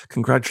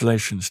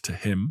 Congratulations to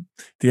him.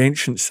 The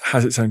Ancients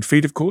has its own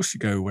feed, of course.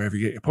 You go wherever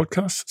you get your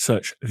podcasts,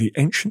 search The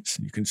Ancients,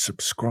 and you can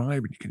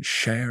subscribe, and you can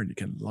share, and you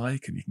can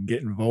like, and you can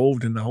get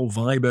involved in the whole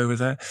vibe over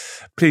there.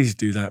 Please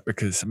do that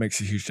because it makes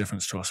a huge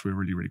difference to us. We're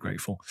really, really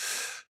grateful.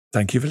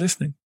 Thank you for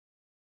listening.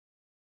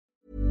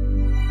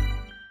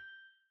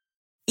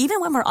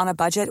 Even when we're on a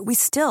budget, we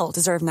still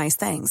deserve nice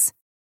things.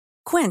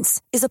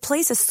 Quince is a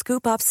place to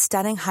scoop up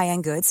stunning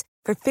high-end goods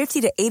for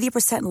 50 to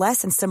 80%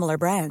 less than similar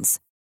brands.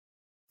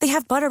 They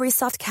have buttery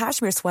soft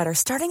cashmere sweaters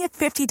starting at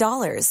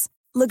 $50,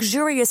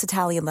 luxurious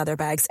Italian leather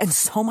bags, and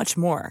so much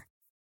more.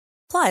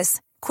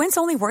 Plus, Quince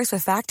only works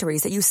with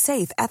factories that use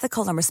safe,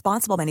 ethical, and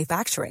responsible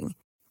manufacturing.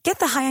 Get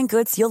the high-end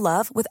goods you'll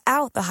love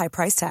without the high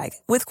price tag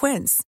with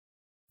Quince.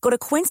 Go to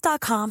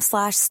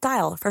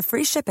quince.com/style for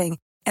free shipping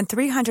and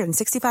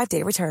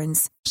 365-day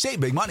returns.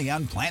 Save big money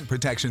on plant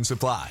protection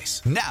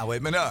supplies, now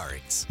at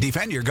Menards.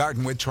 Defend your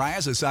garden with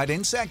Triazicide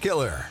Insect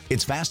Killer.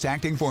 Its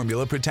fast-acting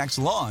formula protects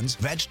lawns,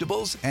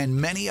 vegetables, and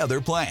many other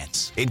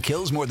plants. It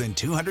kills more than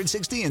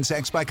 260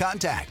 insects by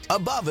contact,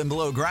 above and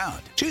below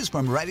ground. Choose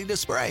from ready to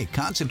spray,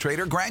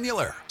 concentrate, or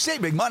granular.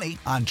 Save big money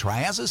on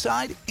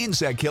Triazicide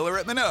Insect Killer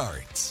at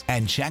Menards.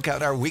 And check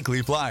out our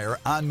weekly flyer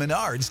on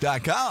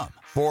Menards.com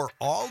for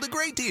all the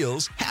great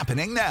deals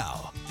happening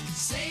now.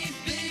 Save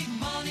big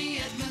money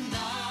at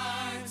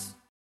Menards.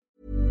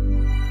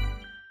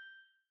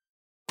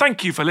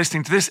 Thank you for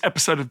listening to this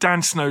episode of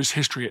Dan Snow's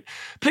History Hit.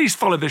 Please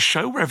follow this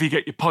show wherever you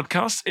get your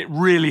podcasts. It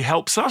really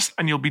helps us,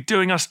 and you'll be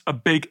doing us a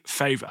big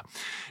favour.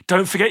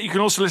 Don't forget, you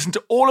can also listen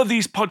to all of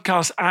these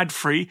podcasts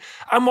ad-free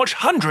and watch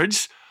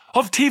hundreds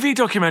of TV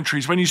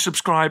documentaries when you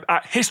subscribe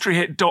at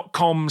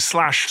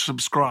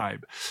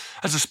historyhit.com/subscribe.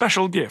 As a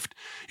special gift,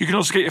 you can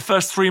also get your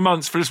first 3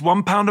 months for just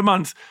 £1 a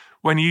month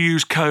when you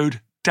use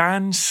code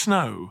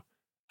DANSNOW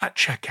at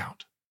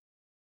checkout.